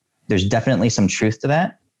that there's definitely some truth to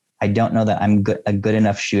that. I don't know that I'm a good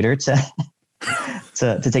enough shooter to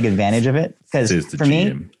take advantage of it. Because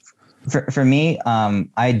for me,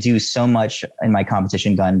 I do so much in my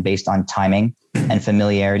competition gun based on timing and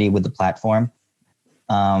familiarity with the platform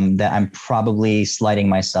that I'm probably sliding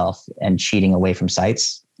myself and cheating away from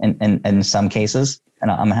sights in some cases. And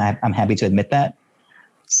I'm happy to admit that.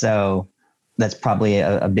 So that's probably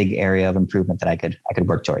a big area of improvement that I could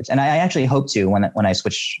work towards. And I actually hope to when I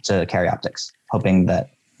switch to Carry Optics, hoping that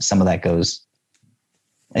some of that goes.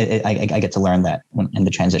 I get to learn that in the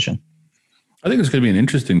transition. I think it's going to be an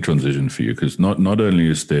interesting transition for you because not only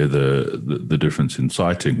is there the difference in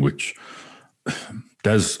sighting, which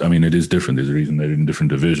it is different. There's a reason they're in different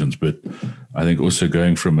divisions, but I think also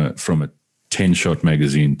going from a 10-shot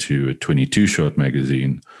magazine to a 22-shot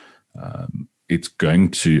magazine, it's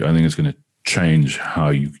going to change how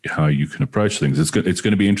you can approach things. It's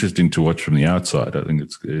going to be interesting to watch from the outside. I think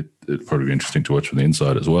it'd probably be interesting to watch from the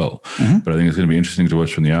inside as well. Mm-hmm. But I think it's going to be interesting to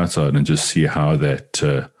watch from the outside and just see how that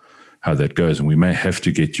goes. And we may have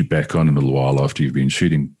to get you back on in a little while after you've been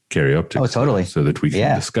shooting Carry Optics. Oh, totally. So that we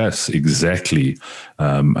can discuss exactly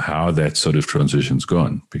how that sort of transition's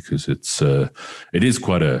gone, because it is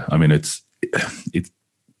quite it's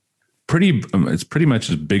pretty much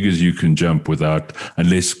as big as you can jump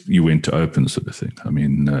unless you went to open sort of thing. I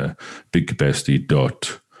mean, big capacity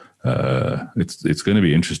dot. It's going to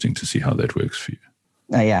be interesting to see how that works for you.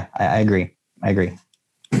 Yeah, I agree. I mean,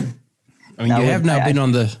 you have now been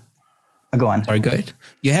on the. Go on. Sorry, go ahead.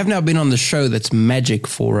 You have now been on the show that's magic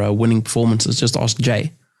for winning performances. Just ask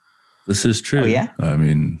Jay. This is true. Oh, yeah? I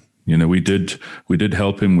mean, we did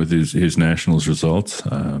help him with his nationals results.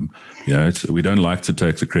 We don't like to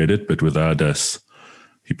take the credit, but without us,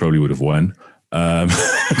 he probably would have won.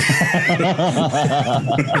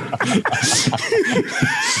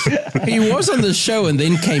 He was on the show and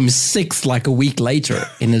then came sixth like a week later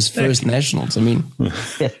in his first nationals. I mean,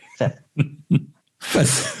 but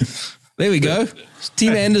there we go.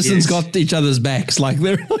 Team Anderson's got each other's backs. Like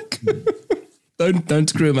they're like, don't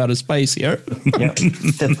screw him out of space here. Yeah,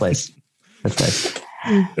 fifth place.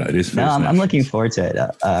 That is no, I'm looking forward to it.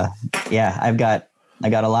 I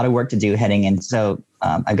got a lot of work to do heading in. So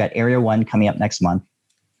I've got Area 1 coming up next month.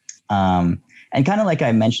 And kind of like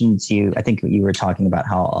I mentioned to you, I think you were talking about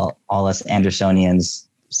how all us Andersonians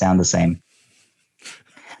sound the same.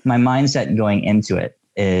 My mindset going into it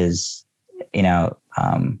is,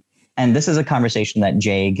 and this is a conversation that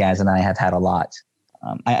Jay, Gaz, and I have had a lot.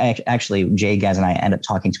 Jay, Gaz, and I end up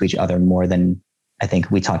talking to each other more than I think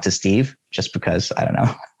we talk to Steve, just because, I don't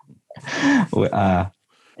know.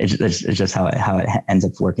 It's just how it ends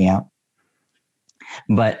up working out.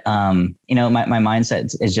 But, my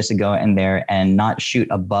mindset is just to go in there and not shoot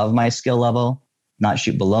above my skill level, not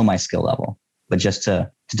shoot below my skill level, but just to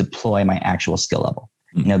deploy my actual skill level,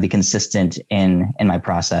 be consistent in my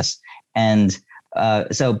process. And back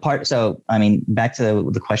to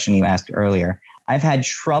the question you asked earlier, I've had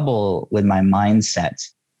trouble with my mindset,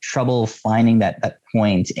 trouble finding that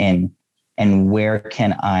point in, and where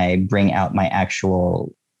can I bring out my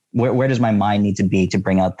actual, where does my mind need to be to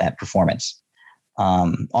bring out that performance?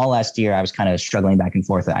 All last year, I was kind of struggling back and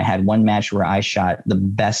forth. I had one match where I shot the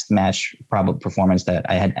best match probably performance that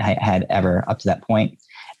I had ever up to that point.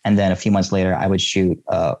 And then a few months later, I would shoot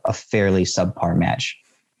a fairly subpar match.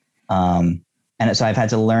 And so I've had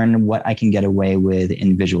to learn what I can get away with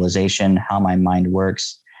in visualization, how my mind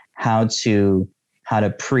works, how to how to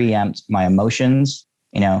preempt my emotions,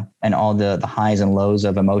 and all the highs and lows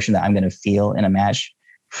of emotion that I'm going to feel in a match,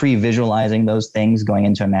 pre-visualizing those things going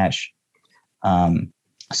into a match,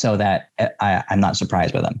 so that I'm not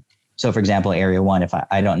surprised by them. So for example, area 1, if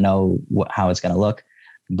I don't know how it's going to look,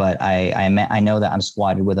 but I know that I'm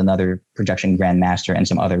squatted with another projection grandmaster and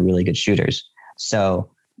some other really good shooters. So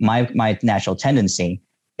my natural tendency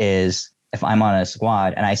is, if I'm on a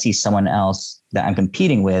squad and I see someone else that I'm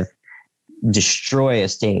competing with destroy a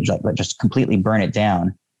stage, like just completely burn it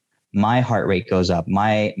down, my heart rate goes up,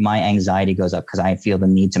 my anxiety goes up, because I feel the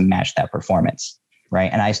need to match that performance, right?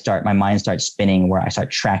 And my mind starts spinning, where I start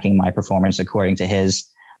tracking my performance according to his,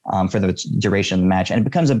 for the duration of the match, and it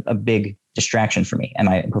becomes a big distraction for me, and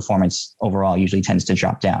my performance overall usually tends to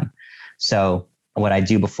drop down. So what I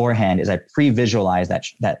do beforehand is I pre-visualize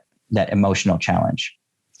that emotional challenge.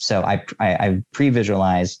 So I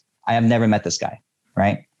pre-visualize, I have never met this guy,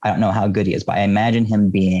 right? I don't know how good he is, but I imagine him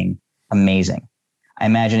being amazing. I'm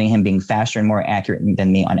imagining him being faster and more accurate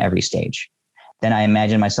than me on every stage. Then I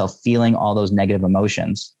imagine myself feeling all those negative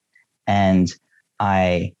emotions, and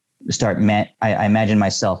I imagine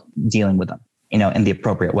myself dealing with them, in the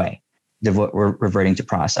appropriate way, reverting to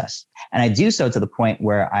process. And I do so to the point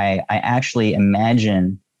where I actually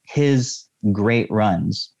imagine his great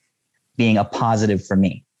runs being a positive for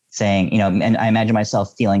me, saying, and I imagine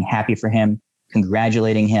myself feeling happy for him,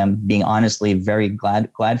 congratulating him, being honestly very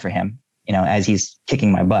glad for him, as he's kicking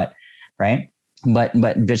my butt, right? But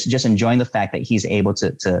just enjoying the fact that he's able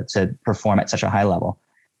to perform at such a high level,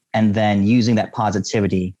 and then using that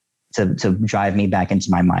positivity to drive me back into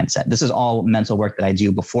my mindset. This is all mental work that I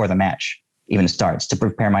do before the match even starts, to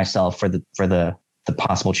prepare myself for the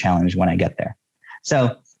possible challenge when I get there.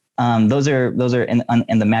 So those are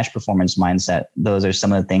in the match performance mindset. Those are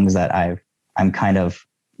some of the things that I'm kind of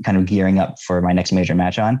gearing up for my next major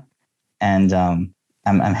match on, and I'm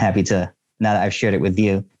happy to, now that I've shared it with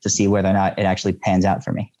you, to see whether or not it actually pans out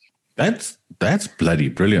for me. That's bloody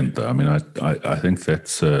brilliant, though. I mean, I think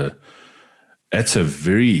that's a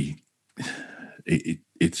very,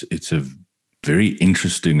 it's a very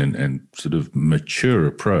interesting and sort of mature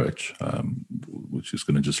approach, which is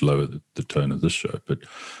going to just lower the tone of this show. But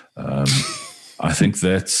I think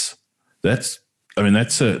that's because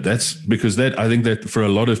I think that for a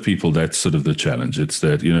lot of people, that's sort of the challenge. It's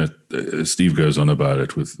that, Steve goes on about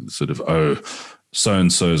it with sort of,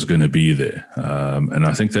 so-and-so is going to be there. And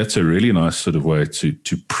I think that's a really nice sort of way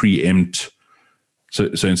to preempt. So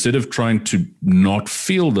instead of trying to not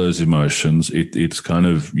feel those emotions, it's kind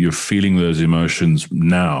of, you're feeling those emotions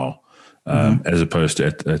now, as opposed to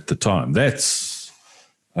at the time. That's,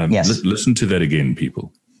 yes. Listen to that again,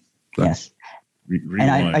 people. Yes. And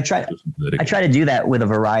I try to do that with a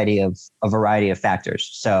variety of factors.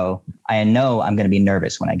 So I know I'm going to be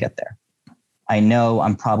nervous when I get there. I know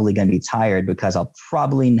I'm probably going to be tired because I'll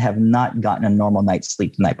probably have not gotten a normal night's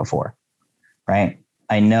sleep the night before, right?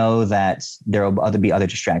 I know that there will be other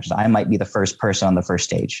distractions. I might be the first person on the first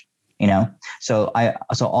stage, So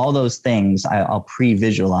all those things I'll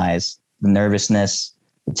pre-visualize: the nervousness,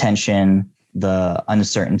 the tension, the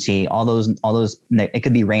uncertainty, all those. It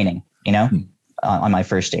could be raining, on my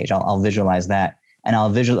first stage. I'll visualize that, and I'll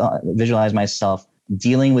visualize myself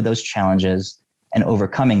dealing with those challenges and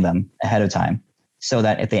overcoming them ahead of time, so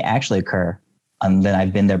that if they actually occur, then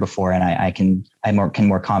I've been there before, and I can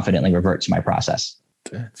more confidently revert to my process.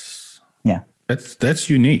 That's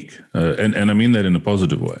unique, and I mean that in a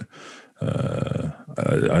positive way.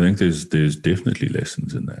 I think there's definitely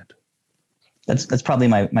lessons in that. That's probably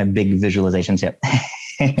my big visualization tip.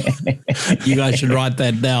 You guys should write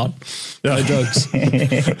that down. No jokes.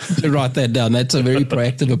 To write that down. That's a very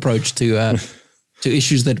proactive approach to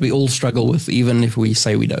issues that we all struggle with, even if we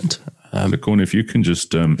say we don't. So, Corn, if you can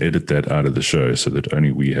just edit that out of the show so that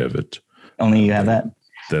only we have it. Only you have that?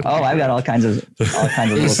 I've got all kinds of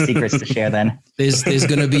little secrets to share then. There's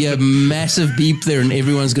going to be a massive beep there, and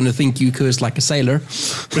everyone's going to think you cursed like a sailor.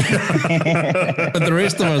 But the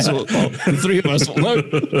rest of us, the three of us will know.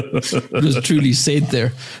 It was truly said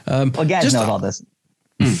there. Gaz knows all this.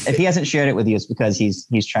 If he hasn't shared it with you, it's because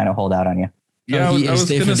he's trying to hold out on you. Yeah, he is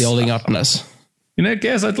definitely holding out on us.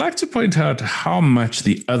 Gaz, I'd like to point out how much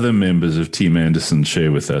the other members of Team Anderson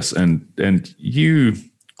share with us, and you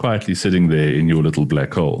quietly sitting there in your little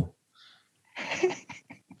black hole.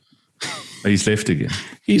 He's left again.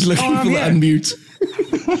 He's looking for the unmute.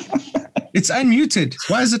 It's unmuted.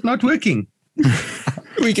 Why is it not working?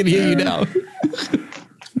 We can hear you now.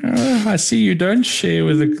 I see you don't share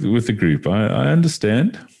with the group. I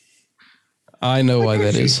understand. I know why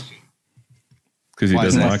that is. Because he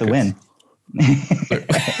doesn't like to win.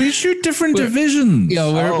 We shoot different divisions.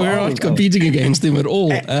 Yeah, we're not competing against him at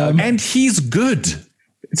all. And he's good.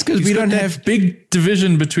 It's because we don't have big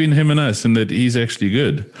division between him and us, and that he's actually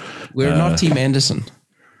good. We're not Team Anderson.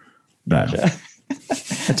 Gotcha.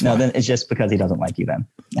 No, then it's just because he doesn't like you. Then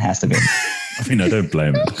it has to be. I mean, I don't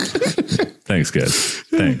blame him. Thanks, guys.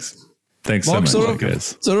 Thanks Mark, so much,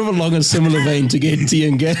 guys. Sort of along a similar vein to get T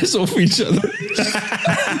and Gas off each other.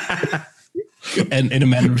 And in a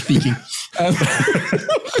manner of speaking.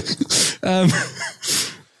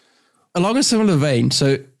 Along a similar vein,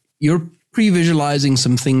 so you're pre-visualizing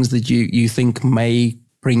some things that you think may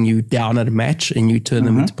bring you down at a match and you turn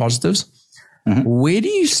them into positives. Where do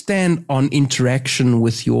you stand on interaction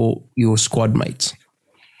with your squad mates?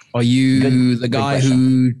 Are you the guy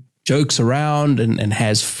who jokes around and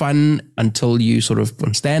has fun until you sort of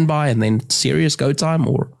on standby and then serious go time,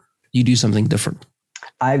 or you do something different?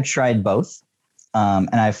 I've tried both. And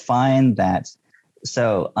I find that,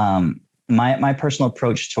 my personal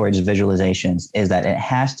approach towards visualizations is that it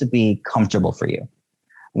has to be comfortable for you.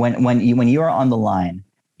 When you are on the line,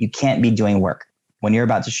 you can't be doing work. When you're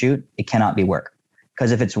about to shoot, it cannot be work.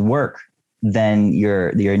 Because if it's work, then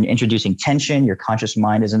you're introducing tension, your conscious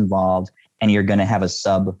mind is involved, and you're going to have a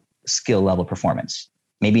sub-skill level performance.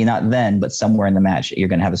 Maybe not then, but somewhere in the match, you're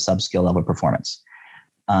going to have a sub-skill level performance.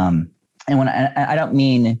 And when I don't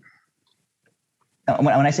mean... When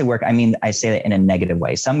I say work, I mean, I say that in a negative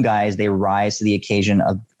way. Some guys, they rise to the occasion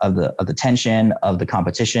of the tension, of the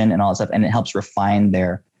competition and all that stuff. And it helps refine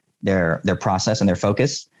their process and their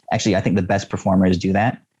focus. Actually, I think the best performers do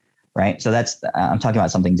that. Right. So I'm talking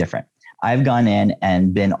about something different. I've gone in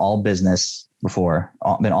and been all business before,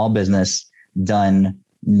 done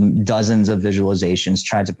dozens of visualizations,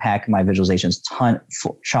 tried to pack my visualizations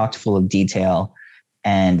chocked full of detail,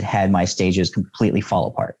 and had my stages completely fall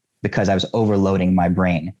apart because I was overloading my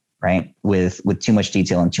brain, right, with too much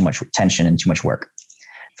detail and too much tension and too much work.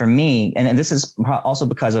 For me, and this is also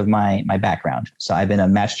because of my background. So I've been a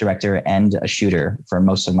match director and a shooter for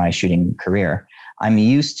most of my shooting career. I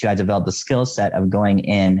developed the skill set of going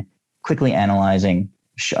in, quickly analyzing,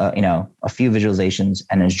 a few visualizations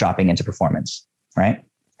and then just dropping into performance, right?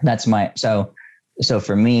 That's so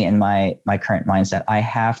for me and my current mindset, I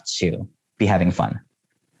have to be having fun.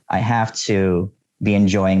 I have to be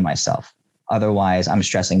enjoying myself. Otherwise, I'm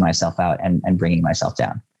stressing myself out and bringing myself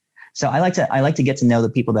down. So I like to get to know the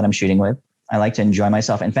people that I'm shooting with. I like to enjoy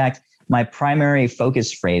myself. In fact, my primary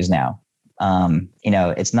focus phrase now,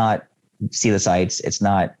 it's not see the sights, it's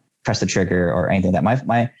not press the trigger or anything like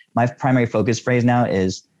that. My primary focus phrase now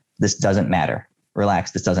is this doesn't matter.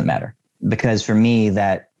 Relax, this doesn't matter. Because for me,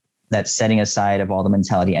 that setting aside of all the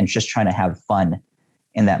mentality and just trying to have fun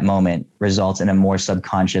in that moment results in a more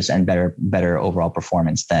subconscious and better overall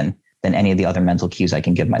performance than any of the other mental cues I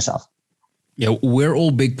can give myself. Yeah, we're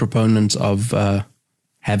all big proponents of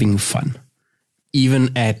having fun,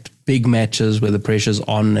 even at big matches where the pressure's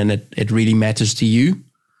on and it really matters to you.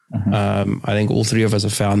 I think all three of us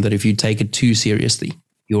have found that if you take it too seriously,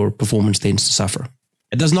 your performance tends to suffer.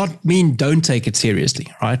 It does not mean don't take it seriously,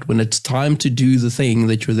 right? When it's time to do the thing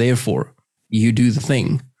that you're there for, you do the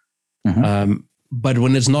thing. But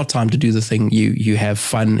when it's not time to do the thing, you have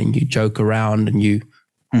fun and you joke around and you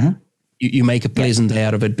make a pleasant day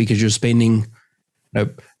out of it because you're spending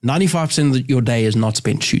 95% of your day is not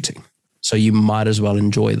spent shooting. So you might as well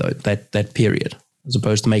enjoy that period as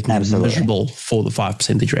opposed to making it miserable for the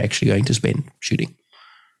 5% that you're actually going to spend shooting.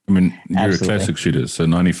 I mean, you're a classic shooter, so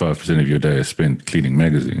 95% of your day is spent cleaning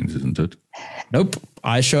magazines, isn't it? Nope.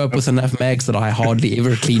 I show up with enough mags that I hardly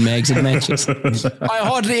ever clean mags in matches. I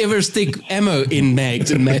hardly ever stick ammo in mags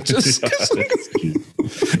in matches.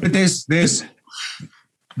 But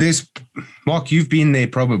there's Mark, you've been there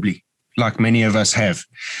probably, like many of us have.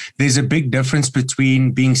 There's a big difference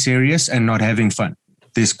between being serious and not having fun.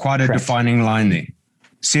 There's quite a defining line there.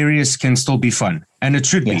 Serious can still be fun. And it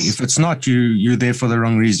should be. If it's not, you're there for the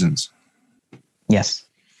wrong reasons. Yes,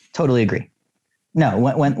 totally agree. No,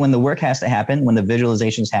 when the work has to happen, when the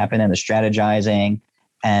visualizations happen and the strategizing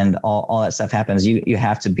and all that stuff happens, you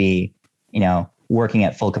have to be, working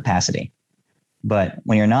at full capacity. But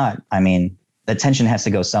when you're not, I mean, the tension has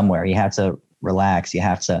to go somewhere. You have to relax. You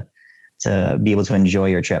have to be able to enjoy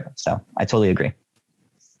your trip. So I totally agree.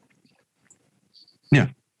 Yeah.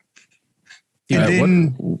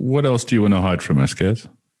 Then, what else do you want to hide from us, guys?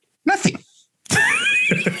 Nothing.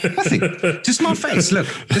 Nothing. Just my face. Look.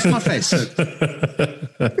 Just my face. Look.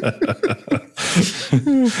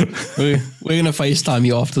 We're going to FaceTime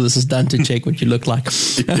you after this is done to check what you look like.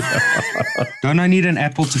 Don't I need an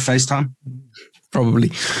Apple to FaceTime? Probably.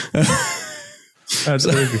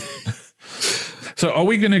 So are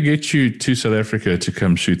we going to get you to South Africa to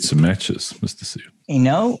come shoot some matches, Mr. Sue?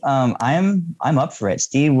 I'm up for it.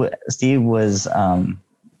 Steve was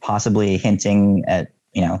possibly hinting at,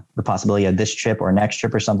 the possibility of this trip or next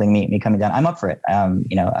trip or something, me coming down. I'm up for it.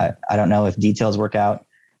 I don't know if details work out.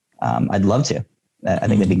 I'd love to. I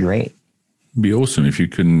think that'd be great. It'd be awesome if you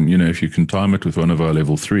can time it with one of our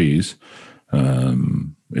level 3s.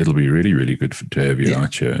 It'll be really, really good to have you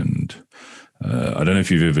out here. And I don't know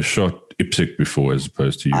if you've ever shot IPSC before as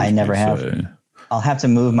opposed to you. I never have. I'll have to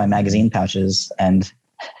move my magazine pouches and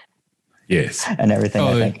everything.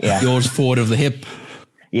 I think yours forward of the hip.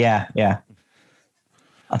 Yeah. I'll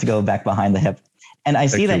have to go back behind the hip. And I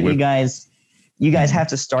see that you guys have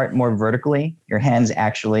to start more vertically. Your hands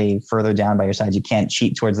actually further down by your sides. You can't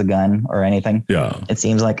cheat towards the gun or anything. Yeah. It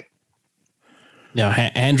seems like. Yeah,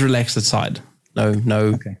 hand relaxed at side.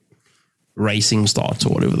 No racing starts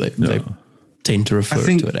or whatever they tend to refer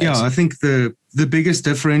to it as. Yeah, I think the biggest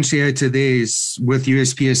differentiator there is with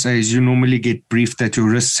USPSA is you normally get briefed that your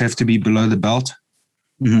wrists have to be below the belt.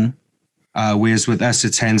 Mm-hmm. Whereas with us,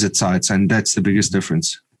 it's hands at sides, and that's the biggest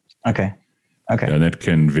difference. Okay. And that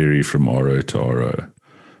can vary from RO to RO.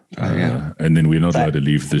 And then we're not allowed to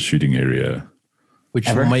leave the shooting area. Which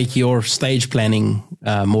will make your stage planning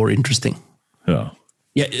more interesting. Yeah.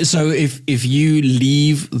 Yeah. So if you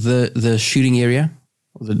leave the shooting area,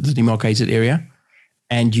 the demarcated area,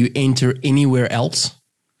 and you enter anywhere else,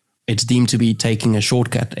 it's deemed to be taking a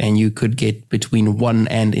shortcut, and you could get between 1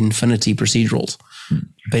 and infinity procedurals,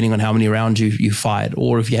 depending on how many rounds you fired,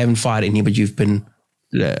 or if you haven't fired any, but you've been,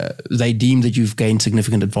 they deem that you've gained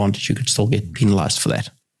significant advantage, you could still get penalized for that.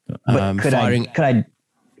 But could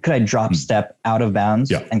I drop step out of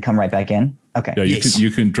bounds and come right back in? Okay. Yeah,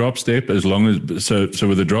 you can drop step as long as so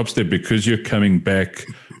with the drop step, because you're coming back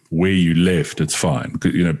where you left, it's fine.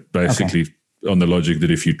 Basically on the logic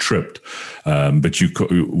that if you tripped, but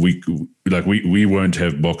we won't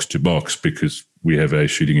have box to box because we have a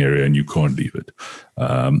shooting area and you can't leave it.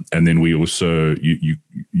 And then we also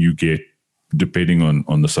you get, depending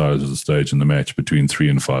on the size of the stage and the match, between 3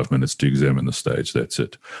 and 5 minutes to examine the stage. That's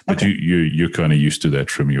it. But you're kind of used to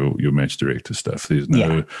that from your match director stuff. There's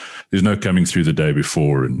no coming through the day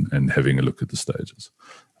before and having a look at the stages.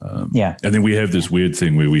 And then we have this weird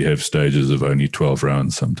thing where we have stages of only 12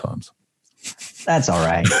 rounds sometimes. That's all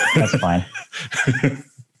right. That's fine.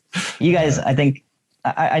 You guys, I think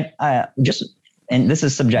I just, and this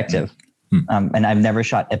is subjective, and I've never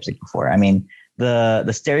shot IPSC before. I mean,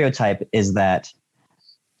 the stereotype is that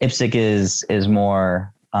IPSC is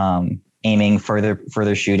more aiming,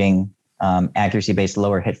 further shooting, accuracy based,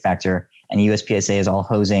 lower hit factor, and USPSA is all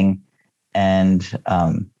hosing and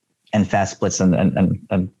fast splits and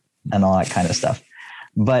all that kind of stuff.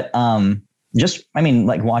 But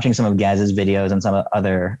like watching some of Gaz's videos and some of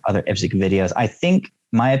other IPSC videos, I think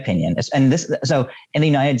my opinion is, so in the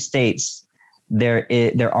United States, there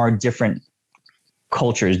are different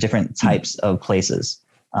cultures, different types of places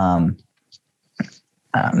in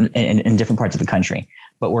different parts of the country.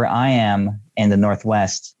 But where I am in the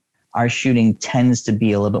Northwest, our shooting tends to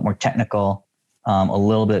be a little bit more technical, a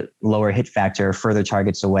little bit lower hit factor, further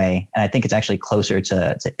targets away. And I think it's actually closer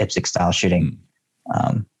to IPSC style shooting.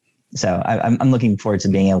 So I'm looking forward to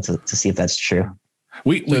being able to see if that's true.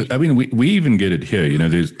 We even get it here.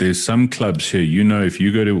 There's some clubs here, if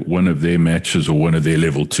you go to one of their matches or one of their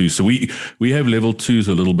level 2s. So we have level 2s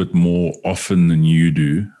a little bit more often than you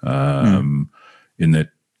do, in that,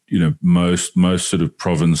 most sort of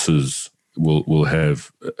provinces will have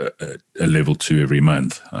a level 2 every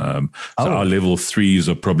month. So our level 3s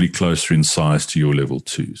are probably closer in size to your level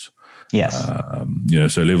 2s. Yes.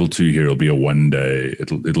 So level 2 here will be a 1 day.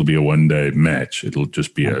 It'll be a 1 day match. It'll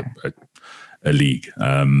just be a league.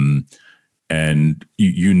 And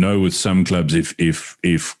with some clubs,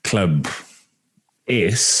 if club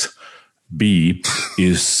B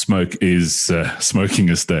is smoking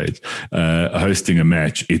a stage, hosting a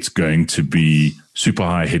match, it's going to be super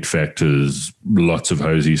high hit factors, lots of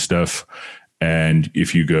hosey stuff. And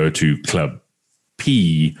if you go to club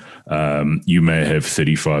P, you may have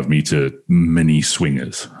 35-meter mini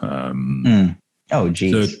swingers. Oh,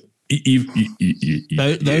 geez. So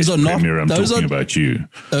those are not. I'm talking about you.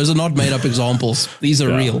 Those are not made up examples. These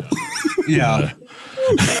are real. Yeah.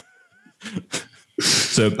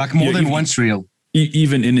 So like more than once real.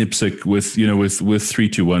 Even in IPSC with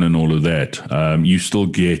 3-2-1 and all of that, you still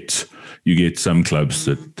get some clubs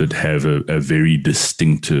that have a very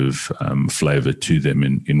distinctive flavor to them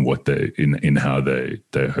in what in how they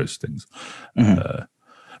host things.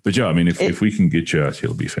 But yeah, I mean, if we can get you out here,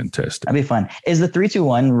 it'll be fantastic. That'd be fun. Is the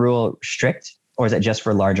 3-2-1 rule strict, or is it just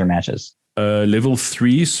for larger matches? Level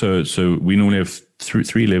 3. So we normally have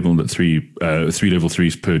three level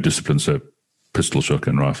threes per discipline. So pistol,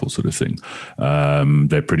 shotgun, rifle sort of thing.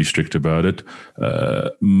 They're pretty strict about it.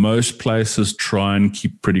 Most places try and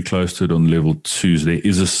keep pretty close to it on level 2s.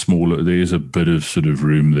 There is a bit of sort of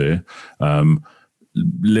room there.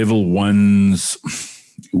 Level 1s,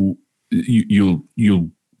 you'll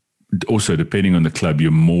also, depending on the club,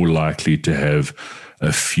 you're more likely to have a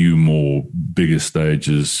few more bigger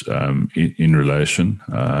stages in relation.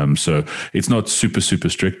 So it's not super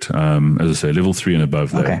strict. As I say, level 3 and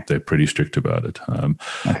above, they're pretty strict about it.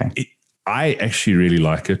 I actually really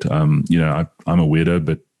like it. I'm a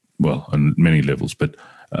weirdo, but on many levels, but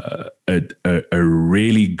a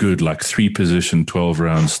really good 3-position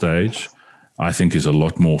 12-round stage, I think, is a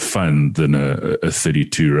lot more fun than a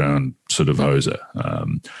 32-round sort of hoser.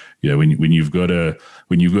 When you've got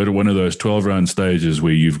one of those 12-round stages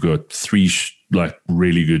where you've got 3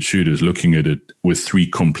 really good shooters looking at it with 3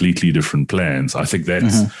 completely different plans, I think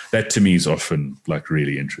that to me is often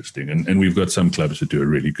really interesting. And we've got some clubs that do a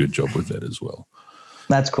really good job with that as well.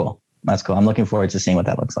 That's cool. I'm looking forward to seeing what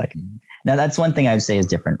that looks like. Now, that's one thing I would say is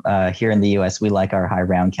different. Here in the US, we like our high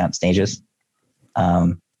round count stages.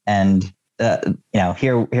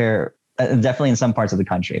 Here, definitely in some parts of the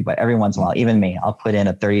country, but every once in a while, even me, I'll put in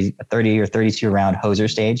a 30 or 32 round hoser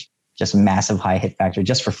stage, just massive high hit factor,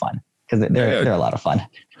 just for fun, because they're a lot of fun.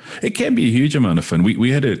 It can be a huge amount of fun. We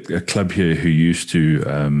had a club here who used to,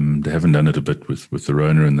 they haven't done it a bit with the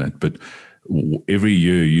Rona and that, but every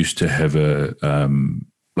year used to have a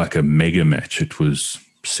mega match. It was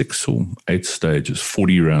 6 or 8 stages,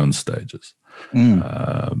 40 round stages.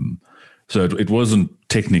 So it wasn't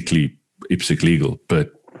technically IPSC legal,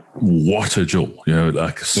 but what a jewel,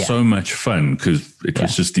 so much fun, because it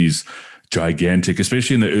was just these gigantic,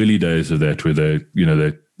 especially in the early days of that, where they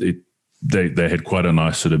had quite a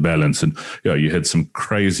nice sort of balance, and you had some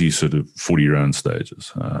crazy sort of 40 round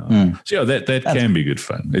stages. So that can be good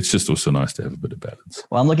fun. It's just also nice to have a bit of balance.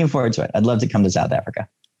 Well, I'm looking forward to it. I'd love to come to South Africa.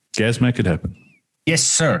 Gaz, make it happen. Yes,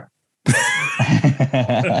 sir.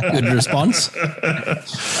 Good response.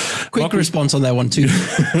 Quick response on that one too.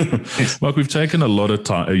 Mark, we've taken a lot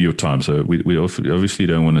of your time, so we obviously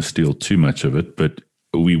don't want to steal too much of it, but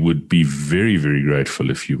we would be very, very grateful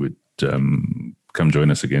if you would come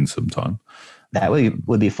join us again sometime. That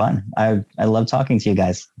would be fun. I love talking to you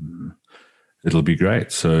guys. It'll be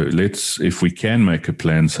great. So if we can make a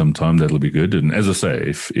plan sometime, that'll be good. And as I say,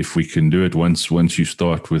 if we can do it once you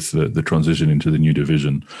start with the transition into the new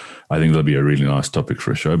division, I think that'll be a really nice topic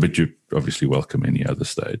for a show. But you're obviously welcome any other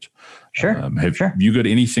stage. Sure. Have you got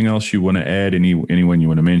anything else you want to add? Anyone you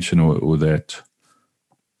want to mention or that?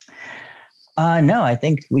 No, I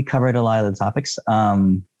think we covered a lot of the topics.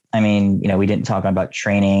 We didn't talk about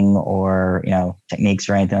training or, techniques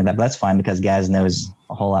or anything like that, but that's fine because Gaz knows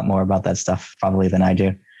a whole lot more about that stuff probably than I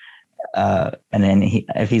do. And then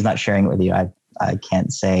if he's not sharing it with you, I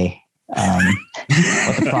can't say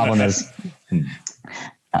what the problem is.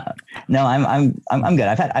 No, I'm good.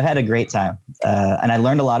 I've had a great time. And I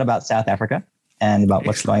learned a lot about South Africa and about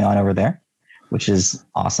what's going on over there, which is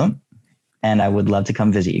awesome. And I would love to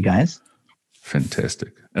come visit you guys.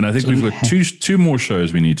 Fantastic. And I think we've got two more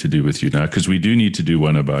shows we need to do with you now, because we do need to do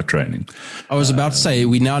one about training. I was about to say,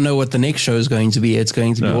 we now know what the next show is going to be. It's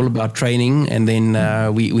going to be all about training. And then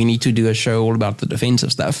we need to do a show all about the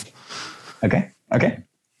defensive stuff. Okay.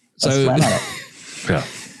 So, yeah.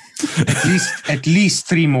 At least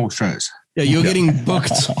 3 more shows. Yeah, you're getting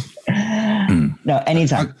booked. No,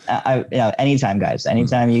 anytime. Anytime, guys.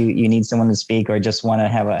 Anytime you need someone to speak or just want to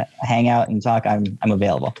have a hangout and talk, I'm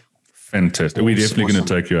available. Fantastic. We're definitely going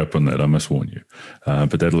to take you up on that, I must warn you.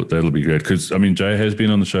 But that'll be great, because Jay has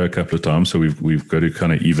been on the show a couple of times, so we've got to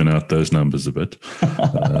kind of even out those numbers a bit.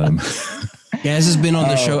 Gaz has been on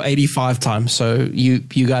the show 85 times, so you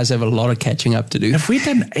guys have a lot of catching up to do. Have we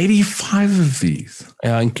done 85 of these?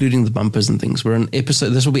 Including the bumpers and things.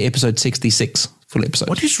 This will be episode 66, full episode.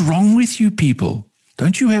 What is wrong with you people?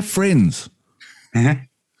 Don't you have friends?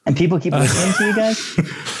 And people keep listening to you guys?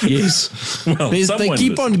 Yes. Well, they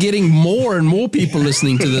keep on getting more and more people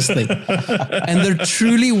listening to this thing. And the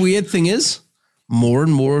truly weird thing is, more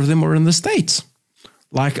and more of them are in the States.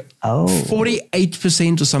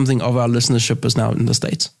 48% or something of our listenership is now in the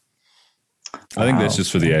States. I think that's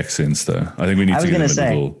just for the accents, though. I think we need to give them a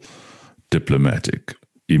little diplomatic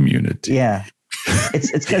immunity. Yeah.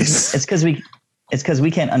 It's because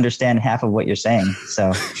we can't understand half of what you're saying.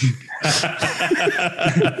 So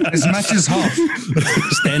as much as half.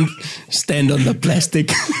 Stand on the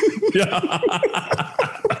plastic.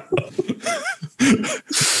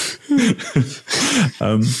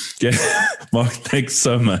 Mark, thanks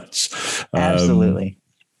so much. Absolutely.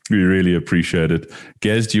 We really appreciate it.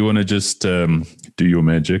 Gaz, do you want to just do your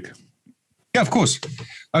magic? Yeah, of course.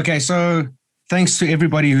 Okay, so thanks to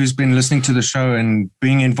everybody who's been listening to the show and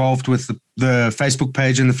being involved with the Facebook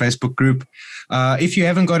page and the Facebook group. If you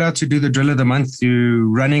haven't got out to do the drill of the month, you're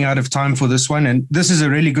running out of time for this one. And this is a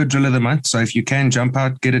really good drill of the month. So if you can jump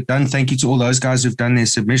out, get it done. Thank you to all those guys who've done their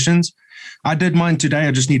submissions. I did mine today.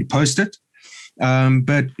 I just need to post it.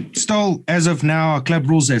 But still, as of now, our club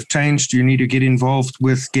rules have changed. You need to get involved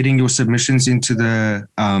with getting your submissions into the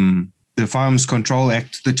Firearms Control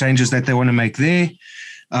Act, the changes that they want to make there.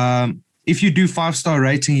 If you do 5-star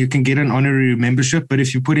rating, you can get an honorary membership. But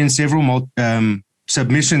if you put in several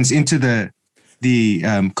submissions into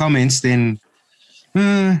the comments, then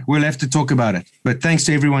we'll have to talk about it. But thanks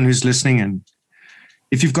to everyone who's listening. And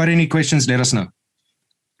if you've got any questions, let us know.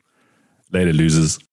 Later, losers.